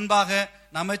 அவனுக்கு முன்பாக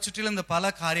நம்மை சுற்றிலும் இந்த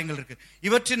பல காரியங்கள் இருக்கு.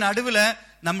 இவற்றின் நடுவுல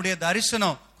நம்முடைய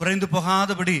தரிசனம் குறைந்து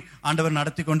போகாதபடி ஆண்டவர்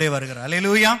நடத்தி கொண்டே வருகிறார்.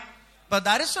 அல்லேலூயா. இப்ப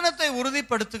தரிசனத்தை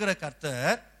உறுதிப்படுத்துகிற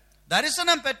கர்த்தர்,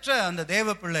 தரிசனம் பெற்ற அந்த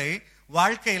தேவ பிள்ளை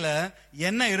வாழ்க்கையில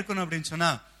என்ன இருக்கணும் அப்படின்னு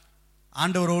சொன்னா,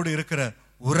 ஆண்டவரோடு இருக்கிற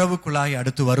உறவுக்குள்ளாய்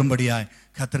அடுத்து வரும்படியாய்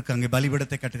கர்த்தருக்கு அங்கே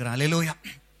பலிபீடத்தை கட்டுகிறான். அல்லேலூயா.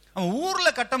 அவன் ஊர்ல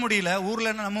கட்ட முடியல,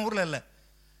 ஊர்ல நம்ம ஊர்ல இல்ல.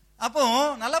 அப்போ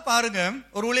நல்லா பாருங்க,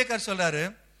 ஒரு ஊழியக்காரர் சொல்றாரு,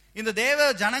 இந்த தேவ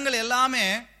ஜனங்கள் எல்லாமே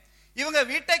இவங்க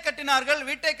வீட்டை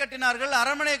கட்டினார்கள்,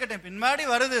 அரண்மனையை கட்டின பின்னாடி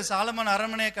வருது. சாலமோன்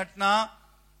அரண்மனையை கட்டினா,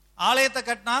 ஆலயத்தை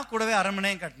கட்டினா, கூடவே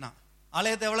அரண்மனையும் கட்டினா.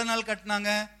 ஆலயத்தை எவ்வளவு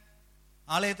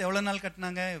நாள்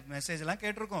கட்டினாங்க? மெசேஜ் எல்லாம்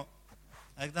கேட்டிருக்கோம்.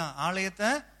 அதுதான் ஆலயத்தை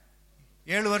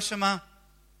 7 வருஷமா,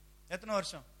 எத்தனை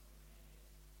வருஷம்?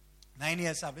 9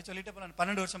 இயர்ஸ் அப்படி சொல்லிட்டு போலாம்.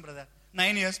 12 வருஷம் brother,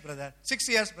 9 years brother, 6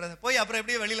 years brother. போய் அப்புறம்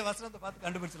எப்படியே வெளியில வசனத்தை பார்த்து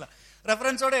கண்டுபிடிச்சலாம்.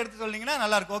 ரெஃபரன்ஸோட எடுத்து சொன்னீங்கன்னா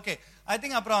நல்லா இருக்கும். ஓகே, ஐ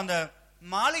திங்க் அப்புறம் அந்த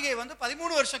மாளிகை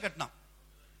 13 வருஷம் கட்டினான்.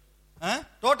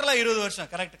 டோட்டலா 20 வருஷம்.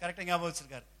 கரெக்ட் ஞாபகம்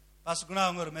வச்சிருக்காரு. பாஸ்டர் குணா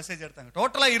அவங்க ஒரு மெசேஜ் எடுத்தாங்க.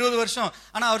 டோட்டலா 20 வருஷம்.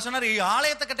 ஆனா அவர் சொன்னார்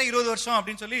ஆலயத்தை கட்ட 20 வருஷம்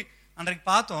அப்படின்னு சொல்லி அன்றைக்கு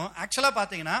பார்த்தோம். ஆக்சுவலா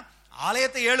பாத்தீங்கன்னா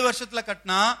ஆலயத்தை 7 வருஷத்துல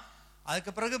கட்டினா,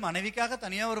 அதுக்கு பிறகு மனைவிக்காக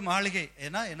தனியா ஒரு மாளிகை,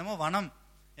 ஏன்னா என்னமோ வனம்,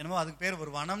 என்னமோ அதுக்கு பேர்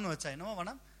ஒரு வனம்னு வச்சா, என்னமோ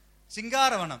வனம்,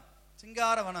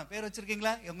 சிங்காரவனம் பேர்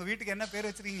வச்சிருக்கீங்களா? உங்க வீட்டுக்கு என்ன பேர்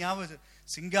வச்சிருக்கீங்க ஞாபகம்?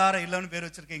 சிங்கார இல்லன்னு பேர்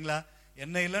வச்சிருக்கீங்களா?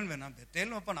 என்ன இல்லன்னு வேணாம்,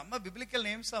 பெத்தேல்னு வைப்போம். நம்ம பிப்ளிக்கல்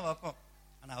நேம்ஸ் தான் வைப்போம்.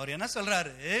 ஆனா அவர் என்ன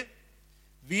சொல்றாரு,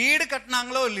 வீடு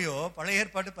கட்டினாங்களோ இல்லையோ, பழைய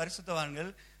ஏற்பாட்டு பரிசுத்தவான்கள்,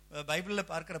 பைபிள்ல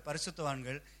பார்க்கிற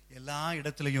பரிசுத்தவான்கள் எல்லா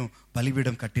இடத்திலையும்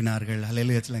பலிபீடம் கட்டினார்கள்.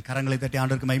 அல்லேலூயா. கரங்களை தட்டி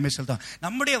ஆண்டவருக்கு மகிமை செலுத்தும்.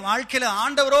 நம்முடைய வாழ்க்கையில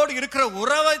ஆண்டவரோடு இருக்கிற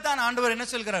உறவை தான் ஆண்டவர் என்ன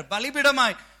சொல்கிறார்?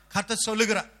 பலிபீடமாய் கர்த்தர்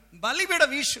சொல்லுகிறார்.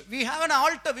 பலிபீடம், we have an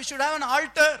altar, we should have an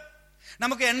altar.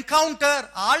 நமக்கு என்கவுண்டர்,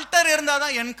 ஆல்டர்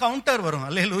இருந்தாதான் என்கவுண்டர் வரும்.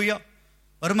 அல்லேலூயா.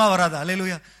 வருமா வராது?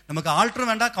 அல்லேலூயா. நமக்கு ஆல்டர்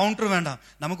வேண்டாம், கவுண்டர் வேண்டாம்.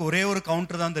 நமக்கு ஒரே ஒரு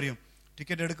கவுண்டர் தான் தெரியும்.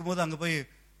 டிக்கெட் எடுக்கும் போது அங்க போய்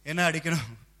என்ன அடிக்கணும்?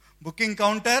 புக்கிங்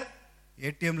கவுண்டர்,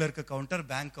 ஏடிஎம்ல இருக்க கவுண்டர்,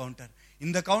 பேங்க் கவுண்டர்.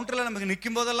 இந்த கவுண்டர்ல நமக்கு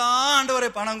நிற்கும் போதெல்லாம் ஆண்டவரை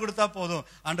பணம் கொடுத்தா போதும்.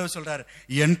 ஆண்டவர் சொல்றாரு,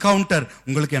 என்கவுண்டர்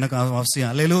உங்களுக்கு எனக்கு அவசியம்.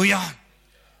 அல்லேலூயா.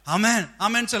 ஆமென்,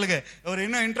 ஆமென் சொல்லுங்க. ஒரு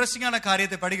இன்னும் இன்ட்ரெஸ்டிங்கான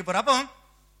காரியத்தை படிக்க போற. அப்போ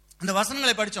அந்த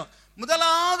வசனங்களை படிச்சோம்.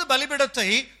 முதலாவது பலிபீடத்தை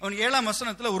அவன் 7ஆம்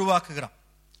வசனத்துல உருவாக்குகிறான்.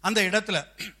 அந்த இடத்துல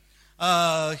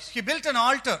he built an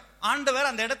altar. ஆண்டவர்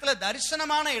அந்த இடத்துல,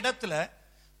 தரிசனமான இடத்துல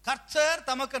கர்த்தர்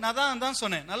தமக்கு, நான் தான்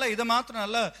சொன்னேன், நல்ல இதை மாத்திரம்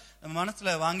நல்ல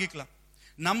மனசுல வாங்கிக்கலாம்.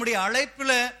 நம்முடைய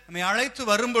அழைப்புல நம்மை அழைத்து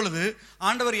வரும் பொழுது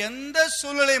ஆண்டவர் எந்த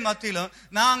சூழ்நிலை மத்தியிலும்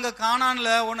நான் அங்க கானான்ல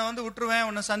உன்னை விட்டுருவேன்,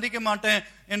 உன்னை சந்திக்க மாட்டேன்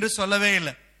என்று சொல்லவே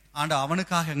இல்லை. ஆண்டா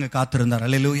அவனுக்காக அங்க காத்திருந்தார்.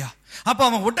 அல்லேலூயா. அப்ப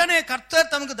அவன் உடனே கர்த்தர்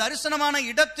தமக்கு தரிசனமான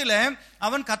இடத்துல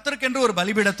அவன் கர்த்தருக்கென்று ஒரு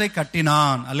பலிபீடத்தை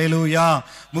கட்டினான். அல்லேலூயா.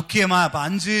 முக்கியமா அப்ப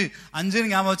 5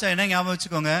 ஞாபகம் வச்சா என்ன ஞாபகம்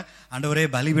வச்சுக்கோங்க? ஆண்டவரே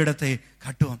பலிபீடத்தை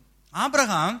கட்டுவோம்.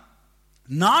 ஆபிரகாம்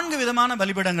 4 விதமான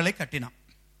பலிபீடங்களை கட்டினான்.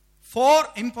 4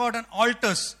 important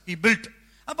altars he built.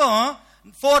 அப்போ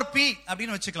 4P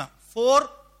அப்படின்னு வச்சுக்கலாம்.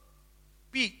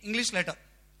 4P English letter.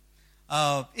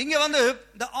 இங்க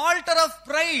the altar of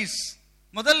praise,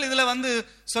 முதல் இதுல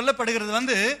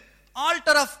சொல்லப்படுகிறது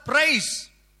altar of praise.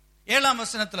 7ஆம்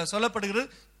வசனத்துல சொல்லப்படுகிறது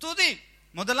துதி.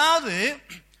 முதலாவது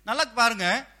நல்லா பாருங்க,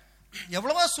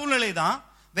 எவ்வளவோ சூழ்நிலை தான்,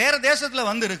 வேற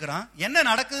தேசத்துல இருக்கிறான், என்ன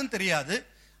நடக்குதுன்னு தெரியாது,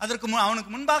 அதற்கு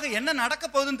அவனுக்கு முன்பாக என்ன நடக்க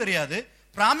போகுதுன்னு தெரியாது.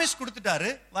 பிராமிஸ்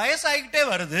கொடுத்துட்டாரு, வயசாகிக்கிட்டே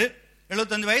வருது,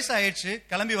 75 வயசு ஆயிடுச்சு,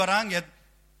 கிளம்பி வராங்க,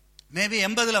 மேபி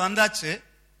 80ல வந்தாச்சு.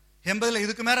 80ல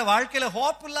இதுக்கு மேல வாழ்க்கையில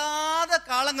ஹோப் இல்லாத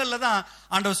காலங்கள்ல தான்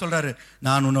ஆண்டவர் சொல்றாரு,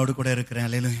 நான் உன்னோடு கூட இருக்கிறேன்.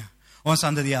 அல்லேலூயா. உன்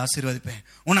சந்ததியை ஆசீர்வதிப்பேன்,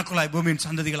 உனக்குள்ளாய் பூமியின்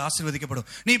சந்ததிகள் ஆசீர்வதிக்கப்படும்,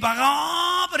 நீ மகா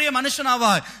பெரிய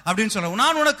மனுஷனாவாய் அப்படின்னு சொல்ற,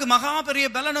 நான் உனக்கு மகா பெரிய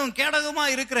பலனும் கேடகமா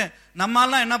இருக்கிறேன்.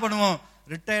 நம்மாலாம் என்ன பண்ணுவோம்?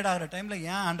 ரிட்டையர்ட் ஆகிற டைம்ல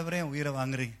ஏன் ஆண்டவரே உயிரை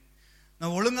வாங்குறீங்க?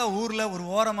 நான் ஒழுங்கா ஊர்ல ஒரு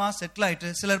ஓரமா செட்டில் ஆயிட்டு,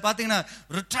 சிலர் பாத்தீங்கன்னா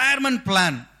ரிட்டையர்மெண்ட்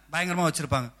பிளான் பயங்கரமா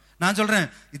வச்சிருப்பாங்க. நான் சொல்றேன்,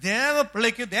 தேவ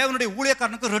பிள்ளைக்கு, தேவனுடைய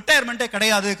ஊழியக்காரனுக்கு ரிட்டையர்மெண்டே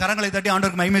கிடையாது. கரங்களை தட்டி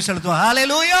ஆண்டவருக்கு மகிமை செலுத்துவோம்.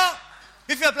 ஹalleluya.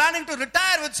 If you are planning to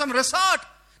retire with some resort,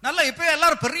 நல்லா இப்ப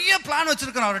எல்லாரும் பெரிய பிளான்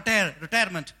வச்சிருக்கோம்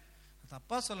ரிட்டையர்மெண்ட்.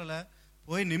 தப்பா சொல்லல,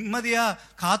 போய் நிம்மதியா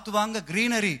காத்து வாங்க,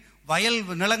 கிரீனரி, வயல்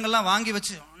நிலங்கள்லாம் வாங்கி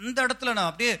வச்சு அந்த இடத்துல நான்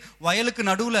அப்படியே வயலுக்கு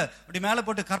நடுவுல அப்படி மேல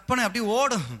போட்டு கற்பனை அப்படி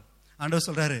ஓடும். ஆண்டவர்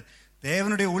சொல்றாரு,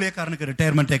 தேவனுடைய ஊழியக்காரனுக்கு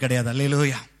ரிட்டையர்மெண்டே கிடையாது.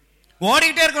 அல்லேலூயா.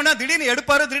 ஓடிட்டே இருக்கணும், திடீர்னு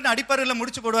எடுப்பாரு, திடீர்னு அடிப்பாரு, இல்ல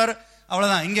முடிச்சு போடுவாரு,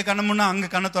 அவ்வளவுதான். இங்க கண்ண முன்னா அங்க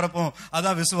கண்ணை திறப்போம்,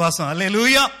 அதான் விசுவாசம்.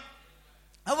 அல்லேலூயா.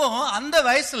 அப்போ அந்த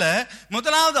வயசுல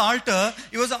முதலாவது altar,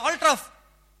 it was the altar of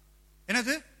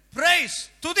என்னது? praise,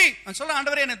 துதி. நான் சொல்றேன்,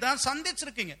 ஆண்டவரே என்னை தான்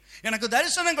சந்திச்சிருக்கீங்க, எனக்கு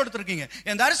தரிசனம் கொடுத்திருக்கீங்க,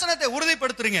 என் தரிசனத்தை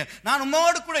உறுதிப்படுத்துறீங்க, நான்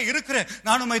உம்மோடு கூட இருக்கிறேன்,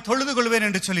 நான் உம்மை தொழுது கொள்வேன்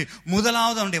என்று சொல்லி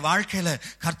முதலாவது அவனுடைய வாழ்க்கையில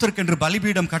கர்த்தருக்கென்று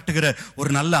பலிபீடம் கட்டுகிற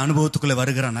ஒரு நல்ல அனுபவத்துக்குள்ள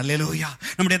வருகிறான். அல்லேலூயா.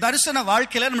 நம்முடைய தரிசன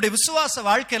வாழ்க்கையில, நம்முடைய விசுவாச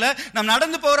வாழ்க்கையில, நாம்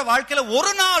நடந்து போகிற வாழ்க்கையில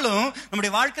ஒரு நாளும்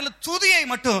நம்முடைய வாழ்க்கையில துதியை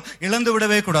மட்டும் இழந்து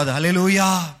விடவே கூடாது. அல்லேலூயா.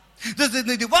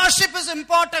 The worship is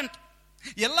important.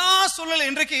 எல்லா சூழ்நிலை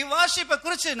இன்றைக்கு வார்ஷிப்பை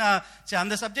குறிச்சு நான்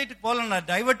அந்த சப்ஜெக்டுக்கு போல, நான்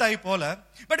டைவர்ட் ஆகி போல.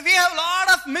 But we have lot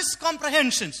of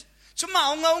miscomprehensions. சும்மா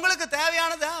அவங்களுக்கு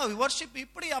தேவையானது வர்ஷிப்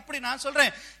இப்படி அப்படி. நான்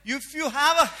சொல்றேன், if you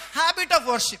have a habit of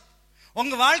worship,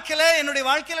 உங்க வாழ்க்கையில, என்னுடைய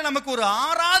வாழ்க்கையில நமக்கு ஒரு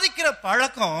ஆராதிக்கிற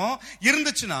பழக்கம்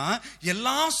இருந்துச்சுன்னா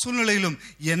எல்லா சூழ்நிலையிலும்,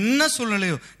 என்ன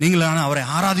சூழ்நிலையும் நீங்கள் அவரை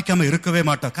ஆராதிக்காம இருக்கவே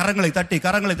மாட்டோம். கரங்களை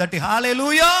தட்டி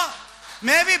ஹalleluya.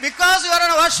 Maybe because you are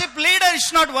a worship leader,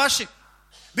 it's not worship.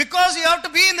 Because you have to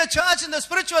be in the church, in the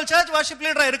spiritual church, worship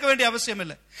leader இருக்க வேண்டிய அவசியம்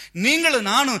இல்லை. நீங்களும்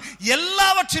நானும்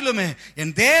எல்லாவற்றிலுமே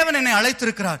என் தேவன் என்னை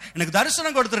அழைத்திருக்கிறார், எனக்கு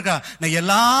தரிசனம் கொடுத்திருக்கிறார், நான்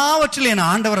எல்லாவற்றிலும் என்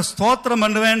ஆண்டவரை ஸ்தோத்திரம்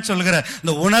பண்ணுவேன்னு சொல்கிற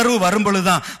இந்த உணர்வு வரும்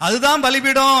பொழுதுதான், அதுதான்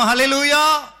பலிபீடம். ஹல்லேலூயா.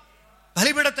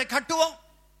 பலிபீடத்தை கட்டுவோம்.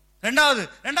 ரெண்டாவது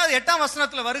 8ஆம்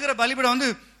வசனத்துல வருகிற பலிபீடம்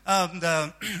வந்து இந்த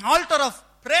ஆல்டர் ஆஃப்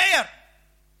பிரேயர்.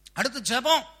 அடுத்து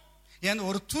ஜெபம்.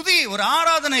 ஒரு துதி, ஒரு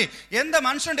ஆராதனை எந்த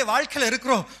மனுஷனுடைய வாழ்க்கையில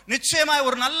இருக்கிறோம், நிச்சயமாய்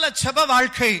ஒரு நல்ல ஜெப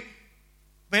வாழ்க்கை.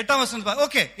 8ஆம் வசனம்,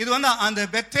 ஓகே, இது வந்து அந்த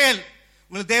பெத்தேல்,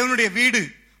 உங்களுக்கு தேவனுடைய வீடு,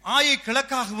 ஆயி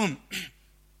கிழக்காகவும்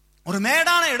ஒரு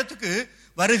மேடான இடத்துக்கு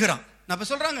வருகிறான். நான் இப்ப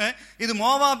சொல்றாங்க, இது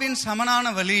மோவாபின்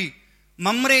சமனான வழி,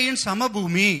 மம்ரேயின்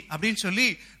சமபூமி அப்படின்னு சொல்லி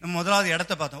நம்ம முதலாவது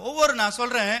இடத்தை பார்த்தோம். நான்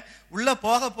சொல்றேன், உள்ள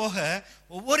போக போக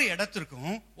ஒவ்வொரு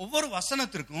இடத்திற்கும், ஒவ்வொரு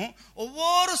வசனத்திற்கும்,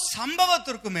 ஒவ்வொரு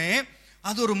சம்பவத்திற்குமே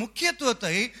அது ஒரு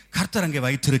முக்கியத்துவத்தை கர்த்தர் அங்கே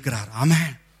வைத்திருக்கிறார்.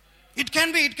 ஆமென். இட்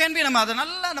கேன் பி நம்ம அதை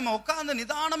நல்லா நம்ம உட்கார்ந்து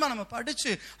நிதானமா நம்ம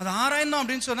படிச்சு அதை ஆராயணும்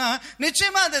அப்படின்னு சொன்னா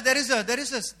நிச்சயமா there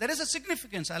is a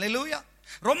significance. ஹல்லேலூயா.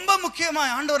 ரொம்ப முக்கியமா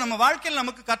ஆண்டவர் நம்ம வாழ்க்கையில்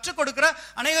நமக்கு கற்றுக் கொடுக்கிற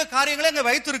அநேக காரியங்களை அங்க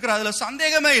வைத்திருக்கிறார், அதுல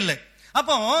சந்தேகமே இல்லை.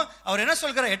 அப்போ அவர் என்ன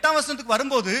சொல்கிறார், 8ஆம் வசனத்துக்கு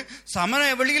வரும்போது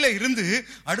சமவெளியில இருந்து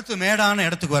அடுத்து மேடான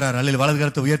இடத்துக்கு வர்றார். அல்லேலூயா. வலது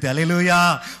கரத்தை உயர்த்தி அல்லேலூயா.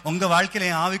 உங்க வாழ்க்கையில,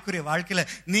 ஆவிக்குரிய வாழ்க்கையில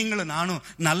நீங்களும் நானும்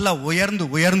நல்லா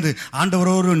உயர்ந்து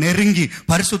ஆண்டவரோடு நெருங்கி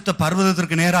பரிசுத்த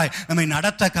பர்வதத்திற்கு நேராய் நம்மை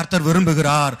நடத்த கர்த்தர்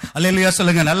விரும்புகிறார். அல்லேலூயா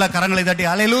சொல்லுங்க. நல்ல கரங்களை தட்டி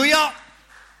hallelujah.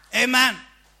 Amen.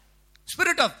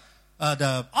 Spirit of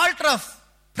the altar of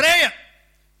prayer.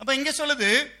 அப்ப இங்க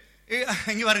சொல்லுது,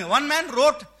 இங்க பாருங்க, one man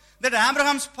wrote that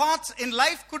Abraham's paths in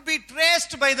life could be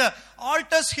traced by the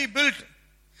altars he built.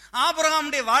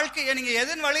 ஆபிரகாமுடைய வாழ்க்கையை நீங்க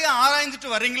எதன் வழியா ஆராய்ந்துட்டு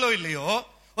வர்றீங்களோ இல்லையோ,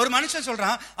 ஒரு மனுஷன்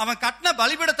சொல்றான், அவன் கட்டின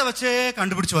பலிபீடத்தை வச்சே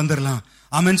கண்டுபிடிச்சு வந்துடலாம்.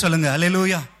 ஆமென் சொல்லுங்க.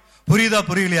 அல்லேலூயா. புரியுதா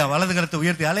புரியலையா? வலது கரத்தை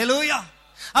உயர்த்தி அல்லேலூயா.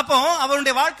 அப்போ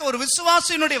அவனுடைய வாழ்க்கை ஒரு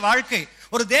விசுவாசியினுடைய வாழ்க்கை,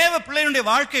 ஒரு தேவ பிள்ளையினுடைய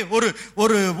வாழ்க்கை,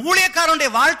 ஒரு ஊழியக்காரனுடைய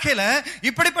வாழ்க்கையில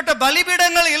இப்படிப்பட்ட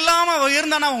பலிபீடங்கள் இல்லாம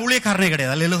இருந்தானா அவன் ஊழியக்காரனே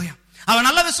கிடையாது. அல்லேலூயா. அவன்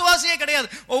நல்ல விசுவாசியே கிடையாது.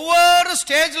 ஒவ்வொரு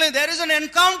ஸ்டேஜ்லயும் there is an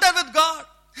encounter with God.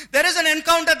 There is an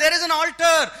encounter, there is an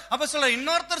altar. அப்ப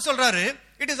இன்னொருத்தர் சொல்றாரு,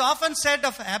 it is often said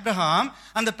of Abraham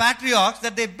and the patriarchs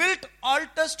that they built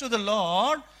altars to the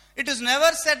Lord. It is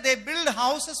never said they build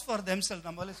houses for themselves.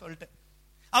 நம்மளே சொல்லிட்டு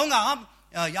அவங்க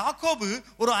யாக்கோபு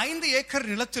ஒரு 5 acre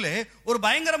நிலத்திலே ஒரு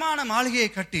பயங்கரமான மாளிகையை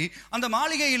கட்டி, அந்த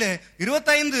மாளிகையில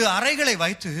 25 அறைகளை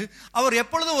வைத்து, அவர்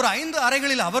எப்பொழுதும் ஒரு 5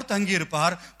 அறைகளில் அவர் தங்கி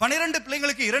இருப்பார். 12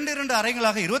 பிள்ளைங்களுக்கு 2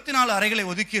 அறைகளாக 24 அறைகளை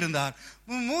ஒதுக்கி இருந்தார்.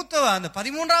 மூத்த அந்த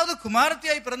 13வது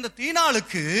குமாரத்தியாய் பிறந்த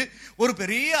தீனாளுக்கு ஒரு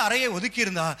பெரிய அறையை ஒதுக்கி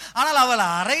இருந்தார். ஆனால் அவள்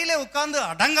அறையில உட்கார்ந்து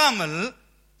அடங்காமல்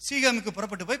சீகேமுக்கு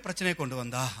புறப்பட்டு போய் பிரச்சனையை கொண்டு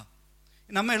வந்தா.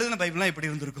 நம்ம எழுதின பைபிள்லாம்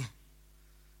இப்படி இருந்திருக்கும்.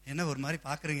 என்ன ஒரு மாதிரி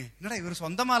பாக்குறீங்க, என்னடா இவர்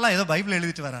சொந்தமாலாம் ஏதோ பைபிள்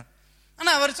எழுதிட்டு வர்றார்.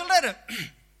 ஆனா அவர் சொல்றாரு,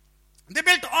 they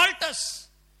built altars.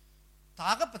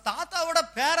 தாத்தாவோட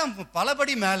பேரம்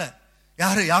பலபடி மேல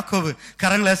யாரு? யாக்கோபு.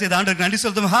 கரங்களை செய்த ஆண்டவருக்கு நன்றி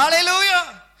சொல்லுவோம். ஹல்லேலூயா.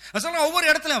 சொல்ல ஒவ்வொரு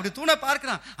இடத்துலயும் அப்படி தூணை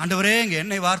பார்க்கிறான். ஆண்டவரே, இங்க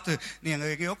என்னை வார்த்து நீ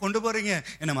எங்கேயோ கொண்டு போறீங்க,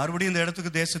 என்ன மறுபடியும் இந்த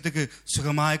இடத்துக்கு, தேசத்துக்கு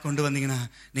சுகமாய் கொண்டு வந்தீங்கன்னா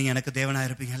நீங்க எனக்கு தேவனா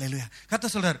இருப்பீங்க. ஹல்லேலூயா.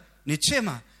 கர்த்தர் சொல்றார்,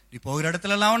 நிச்சயமா நீ போகிற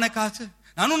இடத்துல எல்லாம் உன்னை காத்து,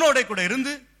 நான் உன்னோட கூட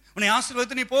இருந்து உன்னை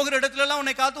ஆசீர்வதித்து, நீ போகிற இடத்துல எல்லாம்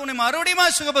உன்னை காத்து, உன்னை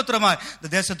மறுபடியும் சுகபத்திரமாய் இந்த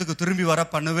தேசத்துக்கு திரும்பி வர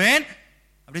பண்ணுவேன்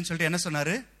அப்படின்னு சொல்லிட்டு என்ன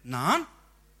சொன்னாரு, நான்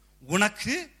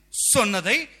உனக்கு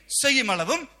சொன்னதை செய்யும்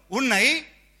அளவும் உன்னை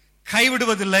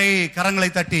கைவிடுவதில்லை. கரங்களை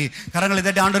தட்டி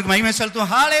ஆண்டவருக்கு மகிமை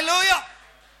செலுத்துவோம். Hallelujah.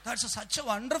 That's such a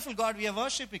wonderful God we are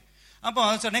worshiping. அப்போ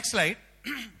next slide.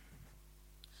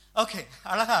 ஓகே,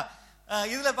 அழகா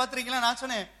இதுல பாத்தீங்களா, நான்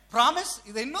சொன்னேன் ப்ராமிஸ்.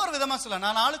 இதை இன்னொரு விதமா சொல்ல,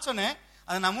 நான் 4 சொன்னேன்,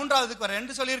 அது நான் 3வதுக்கு வர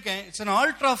 2 சொல்லியிருக்கேன். It's an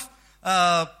altar of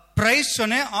praise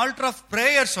சொன்னேன், altar of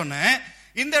prayer சொன்னேன்.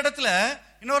 இந்த இடத்துல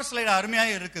இன்னொரு ஸ்லைடு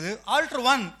அருமையாக இருக்குது. altar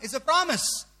 1 is a promise.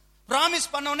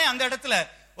 Promise பண்ண உடனே அந்த இடத்துல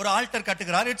ஒரு ஆல்டர்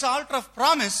கட்டுகிறார். It's altar of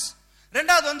promise.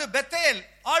 ரெண்டாவது வந்து பெத்தேல்,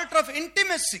 ஆல்டர் ஆஃப்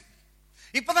இன்டிமெசி.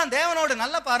 இப்பதான் தேவனோடு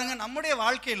நல்லா பாருங்க, நம்முடைய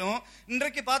வாழ்க்கையிலும்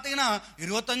இன்றைக்கு பாத்தீங்கன்னா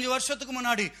 25 வருஷத்துக்கு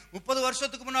முன்னாடி 30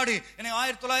 வருஷத்துக்கு முன்னாடி என்னை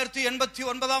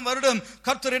 1989 வருடம்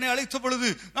கர்த்தர் என்னை அழைத்த பொழுது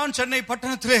நான் சென்னை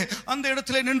பட்டணத்திலே அந்த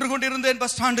இடத்திலே நின்று கொண்டிருந்தேன்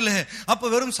பஸ் ஸ்டாண்டில். அப்ப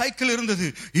வெறும் சைக்கிள் இருந்தது.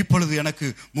 இப்பொழுது எனக்கு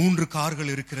 3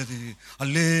 கார்கள் இருக்கிறது.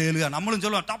 அல்லேலூயா. நம்மளும்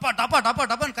சொல்லுவோம் டப்பா டப்பா டப்பா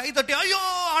டப்பான்னு கை தட்டி, ஐயோ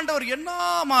ஆண்டவர் என்ன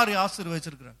மாதிரி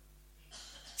ஆசீர்வதிச்சிருக்கிறார்.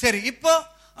 சரி, இப்போ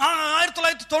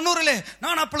 1990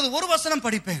 நான் அப்பொழுது ஒரு வசனம்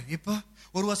படிப்பேன். இப்போ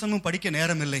ஒரு வசனமும் படிக்க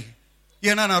நேரம் இல்லை.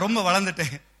 ஏன்னா நான் ரொம்ப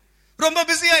வளர்ந்துட்டேன், ரொம்ப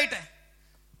பிஸி ஆயிட்டேன்.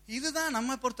 இதுதான்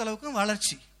நம்ம பொறுத்த அளவுக்கு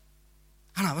வளர்ச்சி.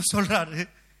 ஆனா அவர் சொல்றாரு,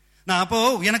 நான் அப்போ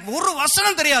எனக்கு ஒரு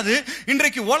வசனம் தெரியாது.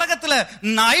 இன்றைக்கு உலகத்துல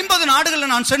 50 நாடுகள்ல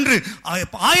நான் சென்று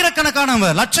ஆயிரக்கணக்கான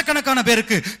லட்சக்கணக்கான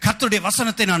பேருக்கு கர்த்தருடைய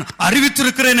வசனத்தை நான்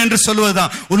அறிவித்திருக்கிறேன் என்று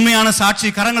சொல்வதுதான் உண்மையான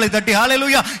சாட்சி. கரங்களை தட்டி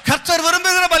ஹல்லேலூயா. கர்த்தர்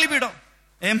விரும்புகிற பலிபீடம்.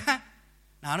 ஏமா,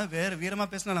 நானும் வேற வீரமா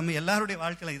பேசினா நம்ம எல்லாருடைய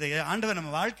வாழ்க்கையில இதை ஆண்டவர்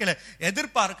நம்ம வாழ்க்கையில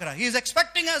எதிர்பார்க்கிறார். He is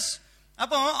expecting us.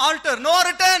 அப்போ ஆல்டர், நோ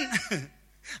ரிட்டர்ன்.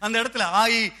 அந்த இடத்துல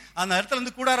அந்த இடத்துல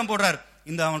இருந்து கூடாரம் போடுறார்.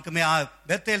 இந்த அவனுக்கு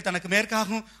பெத்தேல் தனக்கு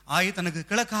மேற்காகும், தனக்கு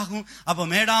கிழக்காகும். அப்ப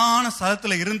மேடான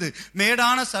ஸ்தலத்துல இருந்து,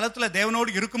 மேடான ஸ்தலத்துல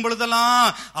தேவனோடு இருக்கும் பொழுதெல்லாம்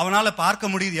அவனால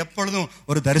பார்க்க முடியுது எப்பொழுதும்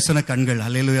ஒரு தரிசன கண்கள்.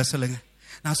 அல்லேலூயா சொல்லுங்க.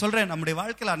 நான் சொல்றேன், நம்முடைய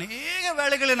வாழ்க்கையில அநேக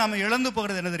வேளைகளை நாம இழந்து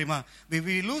போகிறது என்ன தெரியுமா?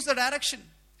 we lose the direction.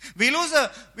 We lose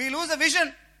a vision.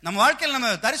 நம்ம வாழ்க்கையில் நம்ம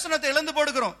தரிசனத்தை இழந்து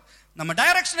போடுகிறோம், நம்ம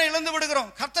டைரக்ஷனை இழந்து விடுகிறோம்.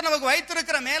 கர்த்தர் நமக்கு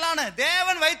வைத்திருக்கிற மேலான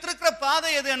தேவன் வைத்திருக்கிற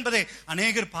பாதை எது என்பதை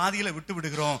அநேகர் பாதியில விட்டு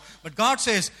விடுகிறோம். But God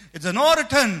says it's a no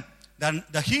return. Then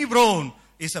the Hebron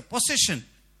is a possession.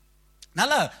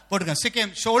 நல்லா போட்டுங்க.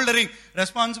 சிக்கேம் ஷோல்டரிங்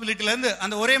ரெஸ்பான்சிபிலிட்டில இருந்து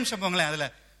அந்த ஒரே நிமிஷம் போங்களேன். அதுல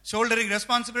shouldering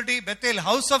responsibility, Bethel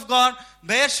house of God,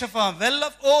 Beersheba well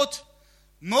of oath,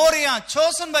 Moriah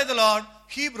chosen by the Lord,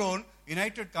 Hebron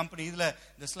united company. இதுல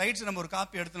இந்த ஸ்லைட்ஸ் நம்ம ஒரு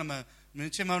காப்பி எடுத்து நம்ம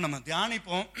நிச்சயமா நம்ம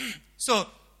தியானிப்போம். சோ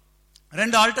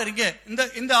 2 ஆல்டர் இங்க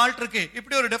இந்த ஆல்டருக்கு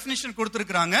இப்படி ஒரு டெஃபினிஷன்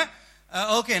கொடுத்திருக்காங்க.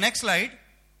 Okay, next slide.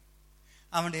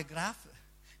 அவனுடைய கிராஃப்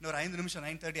இன்னொரு 5 நிமிஷம்,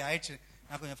 9:30 ஆயிடுச்சு.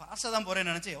 நான் கொஞ்சம் ஃபாஸ்டா தான்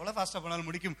போறேன்னு நினைச்சேன். எவ்வளவு ஃபாஸ்டா போனாலும்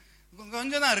முடிக்கும்,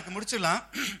 கொஞ்சம் தான் இருக்கு, முடிச்சிடலாம்.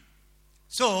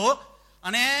 சோ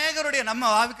அநேகருடைய நம்ம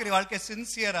ஆவிக்குரிய வாழ்க்கை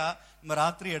சின்சியரா நம்ம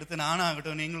ராத்திரி எடுத்து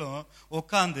நானாகட்டும் நீங்களும்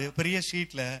உட்காந்து பெரிய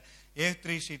ஷீட்ல A3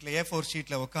 ஷீட்ல A4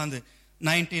 ஷீட்ல உட்காந்து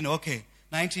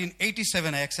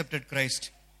 1987 I accepted Christ.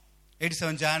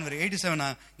 87 ஜனவரி 87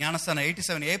 ஞானஸ்தானம்,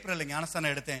 87 ஏப்ரல்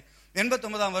ஞானஸ்தானம் எடுத்தேன்.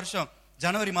 89ஆம் வருஷம்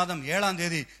ஜனவரி மாதம் 7ஆம்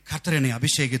தேதி கர்த்தர் என்னை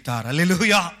அபிஷேகித்தார்.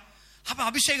 அல்லேலூயா. அப்ப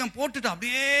அபிஷேகம் போட்டுட்டு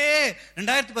அப்படியே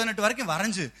 2018 வரைக்கும்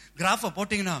வரைஞ்சு கிராஃப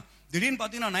போட்டீங்கன்னா திடீர்னு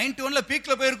பாத்தீங்கன்னா 91ல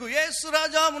பீக்ல போயிருக்கும். ஏசு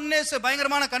ராஜா முன்னேச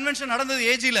பயங்கரமான கன்வென்ஷன் நடந்தது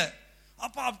ஏஜில.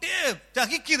 அப்ப அப்படியே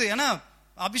தகிக்குது. ஏன்னா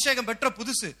அபிஷேகம் பெற்ற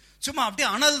புதுசு. சும்மா அப்படியே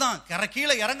அனல் தான்.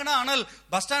 கீழே இறங்கினா அனல்,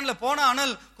 பஸ் ஸ்டாண்ட்ல போனா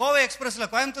அனல், கோவை எக்ஸ்பிரஸ்ல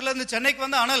கோயம்புத்தூர்ல இருந்து சென்னைக்கு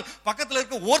வந்த அனல், பக்கத்துல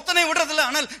இருக்க ஒருத்தனை விடுறதுல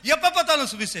அனல். எப்ப பார்த்தாலும்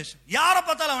சுவிசேஷம். யார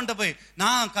பார்த்தாலும் அவன்கிட்ட போய்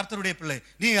நான் கர்த்தருடைய பிள்ளை,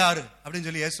 நீ யாரு அப்படின்னு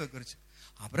சொல்லி இயேசுவை குறிச்சு.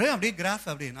 அப்புறம் அப்படியே கிராஃப்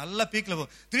அப்படியே நல்லா பீக்ல போ.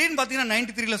 திடீர்னு பாத்தீங்கன்னா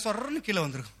 93ல சொர்றன்னு கீழே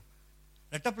வந்திருக்கும்.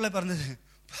 ரெட்டப்பிள்ளை பிறந்தது,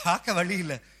 பார்க்க வழி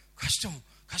இல்லை, கஷ்டம்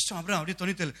கஷ்டம். அப்புறம் அப்படியே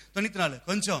 97, 94,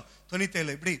 கொஞ்சம்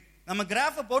 97. இப்படி நம்ம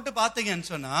கிராஃப போட்டு பாத்தீங்கன்னு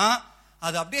சொன்னா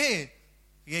அது அப்படியே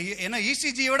ஏன்னா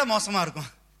இசிஜியோட மோசமா இருக்கும்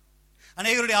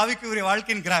அநேகருடைய ஆவிக்குரிய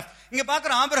வாழ்க்கையின் கிராஃப். இங்க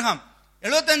பாக்குற ஆபிரகாம்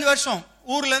 75 வருஷம்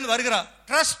ஊர்ல இருந்து வருகிறார்.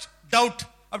 ட்ரஸ்ட், டவுட்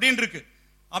அப்படின்னு இருக்கு.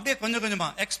 அப்படியே கொஞ்சம் கொஞ்சமா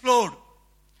எக்ஸ்ப்ளோர்ட்.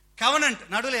 கவனன்ட்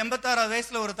நடுவில் 86வது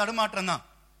வயசுல ஒரு தடுமாற்றம் தான்.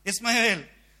 இஸ்மவேல்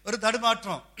ஒரு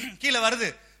தடுமாற்றம் கீழே வருது.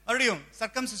 மறுபடியும்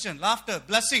circumcision, laughter,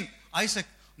 blessing,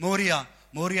 Isaac, Moriah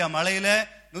மலையில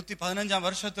 115ஆம்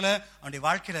வருஷத்துல அவனுடைய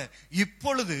வாழ்க்கையில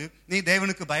இப்பொழுது நீ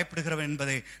தேவனுக்கு பயப்படுகிறவன்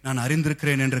என்பதை நான்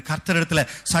அறிந்திருக்கிறேன் என்று கர்த்தரிடத்துல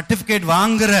சர்டிபிகேட்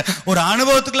வாங்குற ஒரு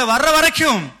அனுபவத்துக்குள்ள வர்ற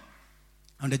வரைக்கும்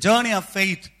அவனுடைய ஜேர்னி ஆஃப்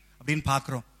ஃபெய்த் அப்படின்னு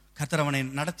பார்க்கிறோம். கர்த்தர் அவனை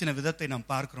நடத்தின விதத்தை நாம்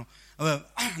பார்க்கிறோம்.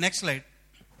 Next slide.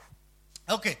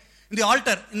 ஓகே, இந்த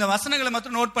ஆல்டர் இந்த வசனங்களை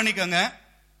மட்டும் நோட் பண்ணிக்கோங்க.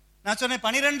 நான் சொன்னேன்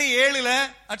 12:7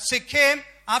 at Shechem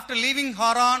after leaving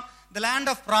Haran, the land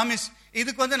of promise.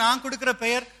 இதுக்கு நான் கொடுக்கிற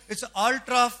பெயர் இட்ஸ்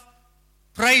altar of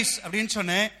praise அப்படின்னு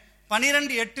சொன்னேன்.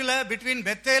 12:8 between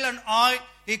Bethel and Ai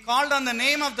he called on the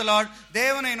name of the Lord.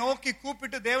 தேவனை நோக்கி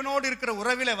கூப்பிட்டு தேவனோடு இருக்கிற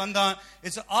உறவில வந்தான்.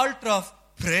 It's altar of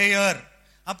prayer.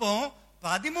 அப்போ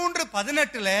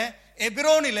 13:18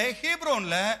 எபிரோனிலே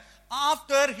ஹீப்ரோன்ல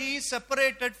after he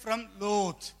separated from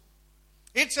Lot,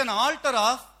 it's an altar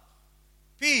of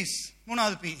peace.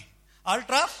 மூணாவது பி,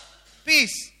 altar of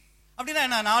peace. அப்படின்னா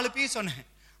நான் 4 பி சொன்னேன்.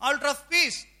 altar of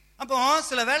peace. அப்போ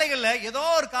சில வேளைகள்ல ஏதோ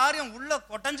ஒரு காரியம் உள்ள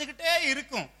கொட்டஞ்சுக்கிட்டே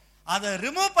இருக்கும். அதை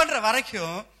ரிமூவ் பண்ற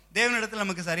வரைக்கும் தேவனிடத்துல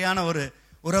நமக்கு சரியான ஒரு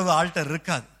உறவு ஆல்டர்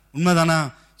இருக்காது. உண்மைதானா?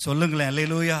 சொல்லுங்களேன்.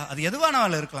 அல்லேலூயா. அது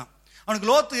எதுவானாலும் இருக்கலாம். அவனுக்கு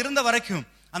லோத்து இருந்த வரைக்கும்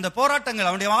அந்த போராட்டங்கள்,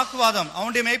 அவனுடைய வாக்குவாதம்,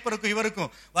 அவனுடைய மேய்ப்பருக்கும்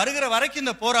இவருக்கும் வருகிற வரைக்கும்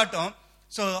இந்த போராட்டம்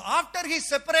So after he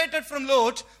separated from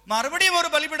Lot, மறுபடியும் ஒரு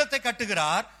பலிபீடத்தை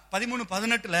கட்டுகிறார்.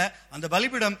 13:18 அந்த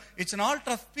பலிபீடம் it's an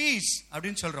altar of peace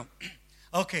அப்படினு சொல்றோம்.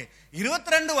 Okay,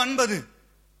 22:9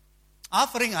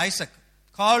 offering Isaac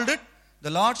called it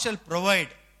the Lord shall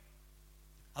provide.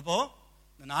 அப்போ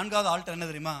இந்த நான்காவது ஆல்டர் என்ன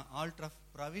தெரியுமா? altar of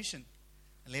provision.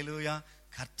 அல்லேலூயா.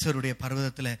 கர்த்தருடைய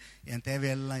பர்வதத்துல என்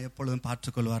தேவையெல்லாம் எப்பொழுதும்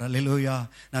பார்த்துக்கொள்வார். அல்லேலூயா.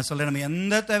 நான் சொல்றேன், நம்ம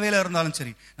எந்த தேவையில இருந்தாலும்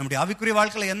சரி, நம்முடைய ஆவிக்குரிய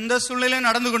வாழ்க்கையில எந்த சூழ்நிலையிலும்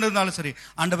நடந்து கொண்டிருந்தாலும் சரி,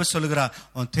 ஆண்டவர் சொல்லுகிறார்,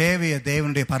 உன் தேவையை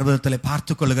தேவனுடைய பர்வதத்துல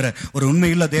பார்த்துக் கொள்ளுகிற ஒரு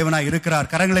உண்மையுள்ள தேவனாய்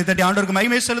இருக்கிறார். கரங்களை தட்டி ஆண்டவருக்கு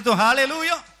மகிமை செலுத்தும்.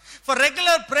 ஹalleluya. For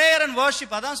regular prayer and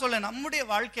worship. அதான் சொல்றேன், நம்முடைய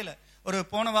வாழ்க்கையில ஒரு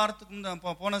போன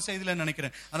வாரத்துக்கு போன செய்தியில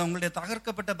நினைக்கிறேன், அது உங்களுடைய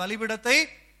தகர்க்கப்பட்ட பலிபீடத்தை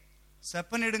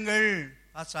செப்பனிடுங்கள்.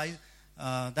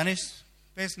 தனேஷ்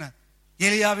பேசின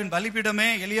எலியாவின் பலிபீடமே,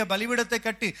 எலியா பலிபீடத்தை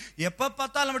கட்டி எப்ப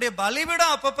பார்த்தாலும் நம்முடைய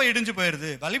பலிபீடம் அப்பப்ப இடிஞ்சு போயிருது,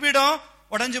 பலிபீடம்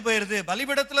உடைஞ்சு போயிருது.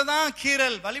 பலிபீடத்துலதான்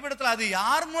கீறல். பலிபீடத்துல அது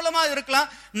யார் மூலமா இருக்கலாம்?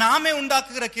 நாமே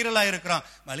உண்டாக்குகிற கீறலா இருக்கிறோம்.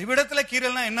 பலிபீடத்துல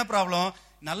கீறல்னா என்ன ப்ராப்ளம்?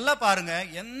 நல்லா பாருங்க,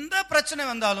 எந்த பிரச்சனை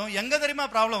வந்தாலும் எங்க தெரியுமா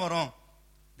ப்ராப்ளம் வரும்?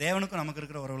 தேவனுக்கும் நமக்கு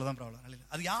இருக்கிற உறவுல தான் ப்ராப்ளம்.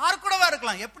 அது யார் கூடவா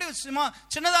இருக்கலாம், எப்படி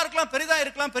சின்னதா இருக்கலாம், பெரிதா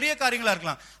இருக்கலாம், பெரிய காரியங்களா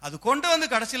இருக்கலாம். அது கொண்டு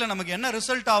வந்து கடைசியில நமக்கு என்ன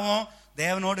ரிசல்ட் ஆகும்?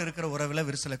 தேவனோடு இருக்கிற உறவுல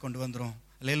விரிசலை கொண்டு வந்துரும்.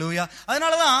 அல்லேலூயா.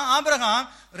 அதனாலதான் ஆபிரகாம்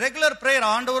ரெகுலர் பிரேயர்,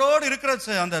 ஆண்டவரோடு இருக்கிற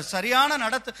அந்த சரியான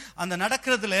அந்த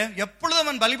நடக்கிறதுல எப்பொழுதும்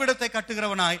அவன் பலிபீடத்தை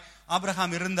கட்டுகிறவனாய்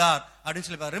ஆபிரகாம் இருந்தார் அப்படின்னு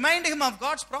சொல்லி remind him of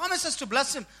God's promises to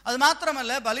bless him. அது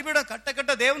மாத்திரமல்ல, பலிபீடம்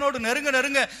கட்ட தேவனோடு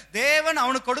நெருங்க தேவன்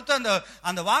அவனுக்கு கொடுத்த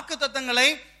அந்த வாக்குத்தத்தங்களை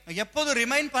எப்போதும்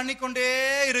ரிமைண்ட் பண்ணிக்கொண்டே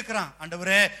இருக்கிறான்.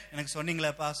 ஆண்டவரே எனக்கு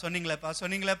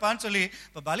சொன்னீங்களேப்பான்னு சொல்லி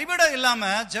இப்ப பலிபீடம் இல்லாம,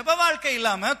 ஜெப வாழ்க்கை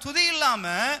இல்லாம, துதி இல்லாம,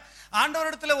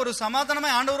 ஆண்டவரிடத்துல ஒரு சமாதானமா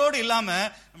ஆண்டவரோடு இல்லாம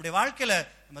நம்முடைய வாழ்க்கையில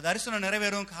நம்ம தரிசனம்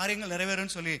நிறைவேறும், காரியங்கள்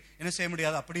நிறைவேறும் சொல்லி என்ன செய்ய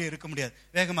முடியாது? அப்படியே இருக்க முடியாது.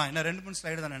 வேகமா என்ன 2-3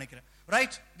 ஸ்லைடு தான் நினைக்கிறேன்.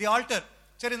 ரைட், தி ஆல்டர்.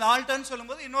 சரி, இந்த ஆல்டர்னு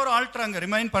சொல்லும்போது இன்னொரு ஆல்டர் அங்க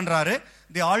ரிமைண்ட் பண்றாரு,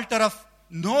 தி ஆல்டர் ஆஃப்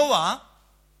நோவா.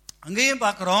 அங்கேயும்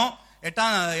பாக்குறோம்,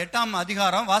 8ஆம்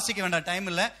அதிகாரம், வாசிக்க வேண்டாம் டைம்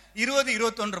இல்ல,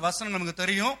 20-21 வசனம் நமக்கு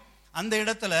தெரியும். அந்த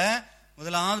இடத்துல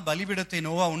முதலாவது பலிபீடத்தை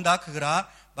நோவா உண்டாக்குகிறார்.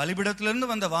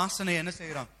 பலிபீடத்திலிருந்து வந்த வாசனை என்ன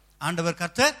செய்யறான்? ஆண்டவர்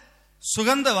கர்த்தர்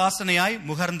சுகந்த வாசனையாய்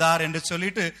முகர்ந்தார் என்று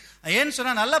சொல்லிட்டு, ஏன்னு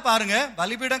சொன்னா நல்லா பாருங்க,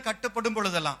 பலிபீடம் கட்டப்படும்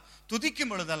பொழுதெல்லாம்,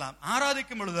 துதிக்கும் பொழுதெல்லாம்,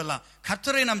 ஆராதிக்கும் பொழுதெல்லாம்,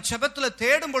 கர்த்தரை நம் செபத்துல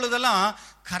தேடும் பொழுதெல்லாம்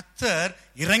கர்த்தர்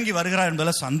இறங்கி வருகிறார்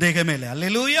என்பதுல சந்தேகமே இல்லை.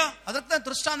 அல்லேலூயா. அதற்கு தான்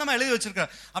திருஷ்டாந்தமா எழுதி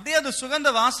வச்சிருக்கார். அப்படியே அது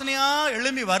சுகந்த வாசனையா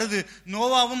எழும்பி வருது.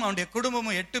 நோவாவும் அவனுடைய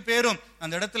குடும்பமும் 8 பேரும்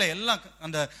அந்த இடத்துல எல்லாம்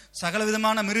அந்த சகல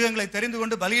விதமான மிருகங்களை தெரிந்து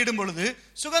கொண்டு பலியிடும் பொழுது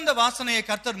சுகந்த வாசனையை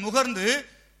கர்த்தர் முகர்ந்து,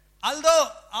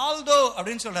 ஆல்தோ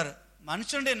அப்படின்னு சொல்றாரு,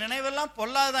 மனுஷனுடைய நினைவெல்லாம்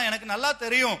பொல்லாதான், எனக்கு நல்லா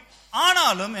தெரியும்,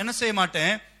 ஆனாலும் என்ன செய்ய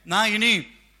மாட்டேன்,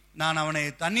 நான் அவனை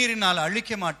தண்ணீரினால்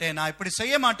அழிக்க மாட்டேன், நான் இப்படி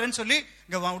செய்ய மாட்டேன்னு சொல்லி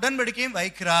இங்க உடன்படிக்கையும்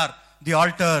வைக்கிறார். தி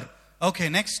alter. Okay,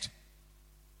 next.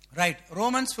 Right,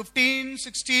 Romans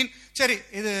 15-16. சரி,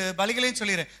 இது பலிகளையும்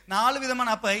சொல்லிடுறேன். 4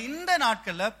 விதமான. அப்ப இந்த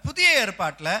நாட்கள்ல புதிய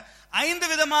ஏற்பாட்டுல 5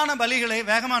 விதமான பலிகளை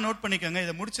வேகமா நோட் பண்ணிக்கோங்க.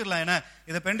 இதை முடிச்சிடலாம், ஏன்னா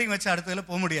இதை பெண்டிங் வச்சு அடுத்ததுல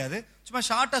போக முடியாது. சும்மா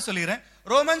ஷார்ட்டா சொல்லிடுறேன்.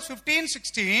 ரோமன்ஸ்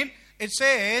 15-16 இட்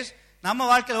சேஸ், நம்ம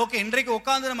வாழ்க்கையில ஓகே, இன்றைக்கு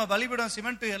உட்காந்து நம்ம பலிபீடம்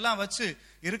சிமெண்ட் எல்லாம் வச்சு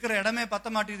இருக்கிற இடமே பத்த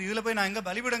மாட்டேங்குது, இதுல போய் நான் எங்க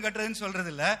பலிபீடம் கட்டுறதுன்னு சொல்றது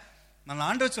இல்ல. நம்ம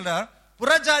ஆண்டவர் சொல்றார்,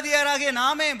 புறஜாதியாராகிய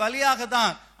நாமே பலியாக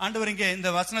தான் ஆண்டவர் இங்கே இந்த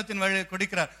வசனத்தின் வழி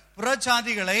கொடுக்கிறார்.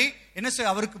 புறஜாதிகளை என்ன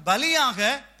செய்ய, அவருக்கு பலியாக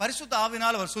பரிசுத்த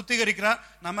ஆவினால் அவர் சுத்திகரிக்கிறார்.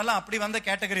 நம்ம எல்லாம் அப்படி வந்த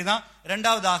கேட்டகரி தான்.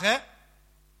 இரண்டாவது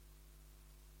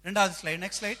ஸ்லைட்,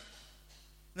 நெக்ஸ்ட் ஸ்லைட்.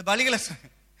 இந்த பலிகளை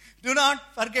do not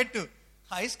forget to,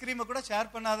 ஐஸ்கிரீமை கூட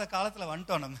ஷேர் பண்ணாத காலத்துல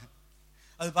வந்துட்டோம் நம்ம.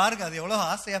 அது பாருங்க, அது எவ்வளவு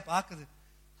ஆசையா பாக்குது.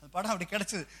 அந்த படம் அப்படி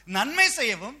கிடைச்சது. நன்மை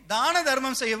செய்யவும் தான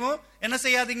தர்மம் செய்யவும் என்ன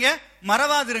செய்யாதீங்க,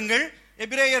 மறவாதிருங்கள்.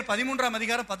 எபிரேயர் 13ஆம்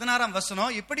அதிகாரம் 16ஆம்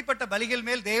வசனம். இப்படிப்பட்ட பலிகள்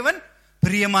மேல் தேவன்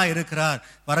பிரியமா இருக்கிறார்.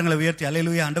 வரங்களை உயர்த்தி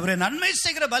அல்லேலூயா. ஆண்டவரே, நன்மை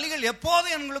செய்கிற பலிகள்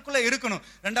எப்போதும் எங்களுக்குள்ள இருக்கணும்.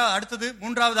 அடுத்தது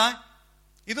 3ஆவதா,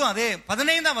 இதுவும் அதே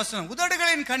 15ஆம் வசனம்.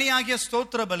 உதடுகளின் கனியாகிய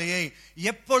ஸ்தோத்திர பலியை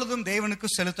எப்பொழுதும் தேவனுக்கு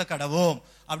செலுத்த கடவோம்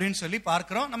அப்படின்னு சொல்லி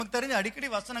பார்க்கிறோம். நமக்கு தெரிஞ்ச அடிக்கடி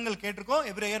வசனங்கள் கேட்டிருக்கோம்.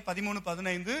 எபிரேயர்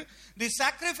 13:15. தி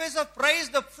sacrifice of praise,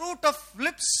 the fruit of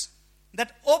lips that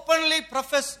openly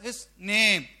profess his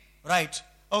name. Right.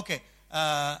 Okay.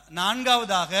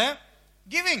 4ஆவதாக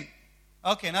giving.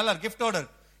 Okay, நல்ல gift order.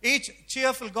 Each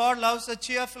cheerful, God loves a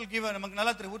cheerful giver. நமக்கு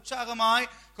நல்லா தெரியும்,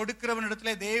 உற்சாகமாய்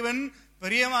கொடுக்கிறவனிடத்திலே தேவன்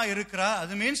பிரியமாய் இருக்கிறார்.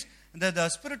 அது means the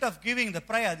spirit of giving, the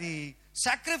prayer, the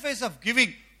sacrifice of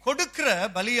giving, கொடுக்கிற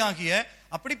பலியாகிய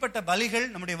அப்படிப்பட்ட பலிகள்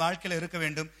நம்முடைய வாழ்க்கையில இருக்க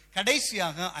வேண்டும்.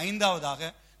 கடைசியாக 5ஆவதாக,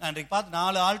 நான் இன்றைக்கு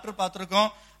 4 ஆல்டர் பார்த்திருக்கோம்,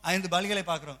 5 பலிகளை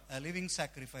பார்க்கிறோம். Living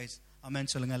sacrifice.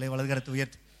 ஆமென் சொல்லுங்க. வலதுகரத்தை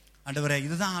உயர்த்தி, ஆண்டவரே,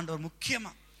 இதுதான் ஆண்டவர்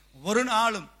முக்கியமா ஒவ்வொரு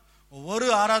நாளும், ஒவ்வொரு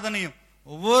ஆராதனையும்,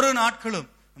 ஒவ்வொரு நாட்களும்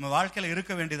நம்ம வாழ்க்கையில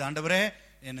இருக்க வேண்டியது. ஆண்டவரே,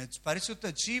 என்ன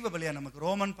பரிசுத்த ஜீவ பலியா நமக்கு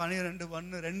ரோமன்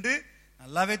 12:1-2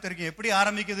 நல்லாவே தெரியும். எப்படி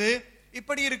ஆரம்பிக்குது?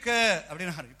 இப்படி இருக்க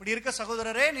அப்படின்னு. இப்படி இருக்க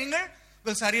சகோதரரே, நீங்கள்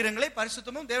உங்கள் சரீரங்களை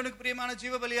பரிசுத்தமும் தேவனுக்கு பிரியமான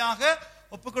ஜீவ பலியாக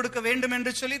ஒப்புக் கொடுக்க வேண்டும்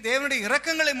என்று சொல்லி தேவனுடைய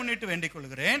இரக்கங்களை முன்னிட்டு வேண்டிக்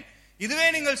கொள்கிறேன். இதுவே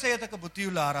நீங்கள் செய்யத்தக்க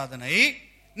புத்தியுள்ள ஆராதனை.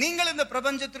 நீங்கள் இந்த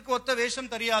பிரபஞ்சத்திற்கு ஒத்த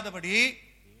வேஷம் தெரியாதபடி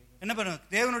என்ன பண்ணுங்க,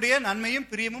 தேவனுடைய நன்மையும்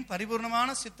பிரியமும் பரிபூர்ணமான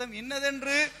சித்தம்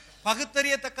இன்னதென்று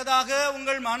பகுத்தறியத்தக்கதாக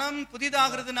உங்கள் மனம்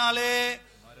புதிதாகிறதுனாலே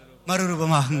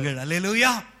மறுரூபமாகுங்கள்.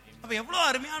 அல்லேலூயா. அப்ப எவ்வளவு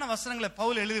அருமையான வசனங்களை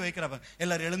பவுல் எழுதி வைக்கிறப்ப.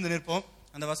 எல்லாரும் எழுந்து நிற்போம்.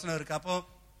 அந்த வசனம் இருக்கு. அப்போ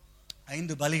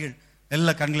 5 பலிகள்.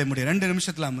 எல்லா கண்களை முடியும். 2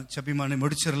 நிமிஷத்துல செபிமானை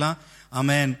முடிச்சிடலாம்.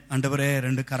 ஆமென். ஆண்டவரே,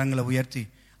 2 கரங்களை உயர்த்தி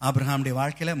ஆபிரகாமுடைய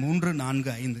வாழ்க்கையில 3, 4,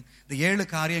 5 இந்த 7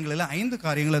 காரியங்களில் 5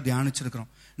 காரியங்களை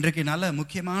தியானிச்சிருக்கிறோம். இன்றைக்கு நல்ல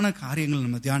முக்கியமான காரியங்கள்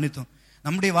நம்ம தியானித்தோம்.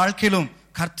 நம்முடைய வாழ்க்கையிலும்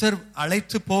கர்த்தர்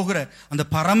அழைத்து போகிற அந்த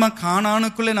பரம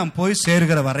கானானுக்குள்ளே நாம் போய்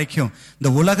சேர்கிற வரைக்கும் இந்த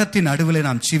உலகத்தின் நடுவில்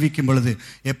நாம் ஜீவிக்கும் பொழுது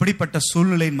எப்படிப்பட்ட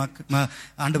சூழ்நிலை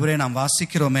ஆண்டவரே நாம்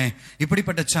வாசிக்கிறோமே,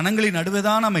 இப்படிப்பட்ட ஜனங்களின் நடுவே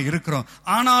தான் நம்ம இருக்கிறோம்.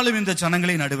 ஆனாலும் இந்த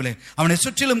ஜனங்களின் நடுவிலே அவனை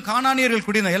சுற்றிலும் கானானியர்கள்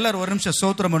குடியிருந்த. எல்லாரும் ஒரு நிமிஷம்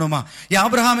ஸ்தோத்திரம் பண்ணுமா?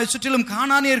 ஆபிரகாமை சுற்றிலும்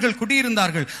கானானியர்கள்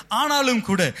குடியிருந்தார்கள். ஆனாலும்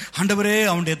கூட ஆண்டவரே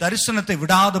அவனுடைய தரிசனத்தை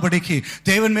விடாதபடிக்கு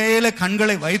தேவன் மேல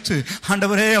கண்களை வைத்து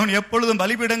ஆண்டவரே அவன் எப்பொழுதும்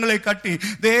பலிபீடங்களை கட்டி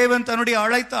தேவன் தன்னுடைய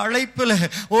அழைத்த அழைப்பில்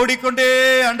ஓடிக்கொண்டே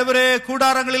ஆண்டவரே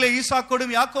கூடாரங்களிலே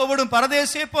ஈசாக்கோடும் யாக்கோவோடும்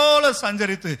பரதேசியை போல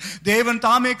சஞ்சரித்து தேவன்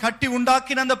தாமே கட்டி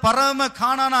உண்டாக்கின அந்த பரம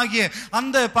கானானாகிய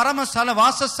அந்த பரம ஸ்தல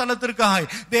வாசஸ்தலத்திற்காய்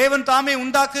தேவன் தாமே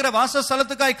உண்டாக்குகிற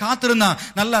வாசஸ்தலத்துக்காய் காத்திருந்தான்.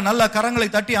 நல்ல நல்ல கரங்களை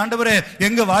தட்டி ஆண்டவரே,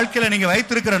 எங்க வாழ்க்கையில நீங்க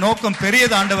வைத்திருக்கிற நோக்கம்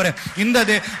பெரியது ஆண்டவரே.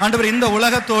 ஆண்டவரே, இந்த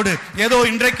உலகத்தோடு ஏதோ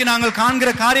இன்றைக்கு நாங்கள்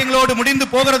காண்கிற காரியங்களோடு முடிந்து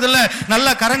போகிறதில்ல. நல்ல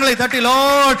கரங்களை தட்டி,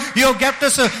 லார்ட் யூ கெப்ட்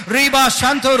us ரீபா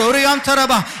சாந்தோர்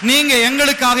ஒரியாந்தரபா, நீங்க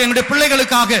எங்களுக்காக, எங்களுடைய பிள்ளைகளுக்காக,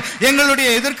 எங்களுடைய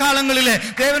எதிர்காலங்களிலே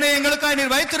தேவனே எங்களுக்காக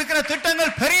நீர் வைத்திருக்கிற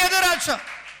திட்டங்கள் பெரியது ராஜா.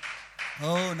 ஓ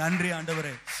நன்றி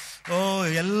ஆண்டவரே. ஓ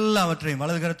எல்லாவற்றையும்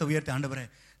வலது கரத்தை உயர்த்தி ஆண்டவரே,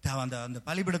 அந்த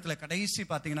பலிபீடத்துல கடைசி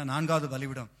பாத்தீங்கன்னா 4வது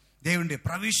பலிபீடம் தேவனுடைய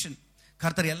ப்ரொவிஷன்.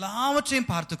 கர்த்தர் எல்லாவற்றையும்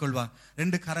பார்த்துக் கொள்வார்.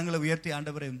 2 கரங்களை உயர்த்தி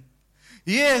ஆண்டவரே,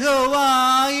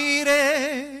 யெகோவாயிரே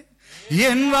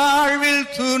என் வாழ்வில்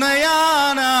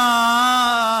துணையானா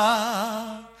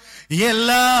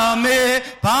எல்லாமே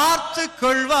பார்த்து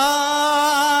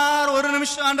கொள்வார். ஒரு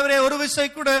நிமிஷம் ஆண்டவரே, ஒரு விசை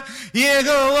கூட,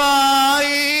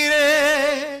 யெகோவாயிரே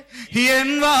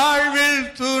என் வாழ்வில்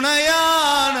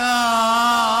துணையானா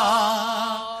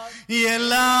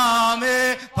எல்லாமே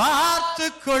பார்த்து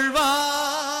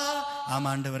கொள்வார். ஆமா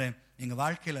ஆண்டவரே, எங்க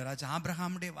வாழ்க்கையில ராஜா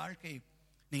ஆபிரகாமுடைய வாழ்க்கை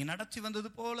நீங்க நடத்தி வந்தது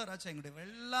போல ராஜா எங்களுடைய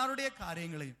எல்லாருடைய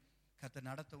காரியங்களையும் கர்த்தர்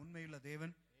நடத்த உண்மையுள்ள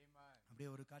தேவன். அப்படியே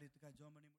ஒரு காரியத்துக்காக ஜெபம் பண்ணி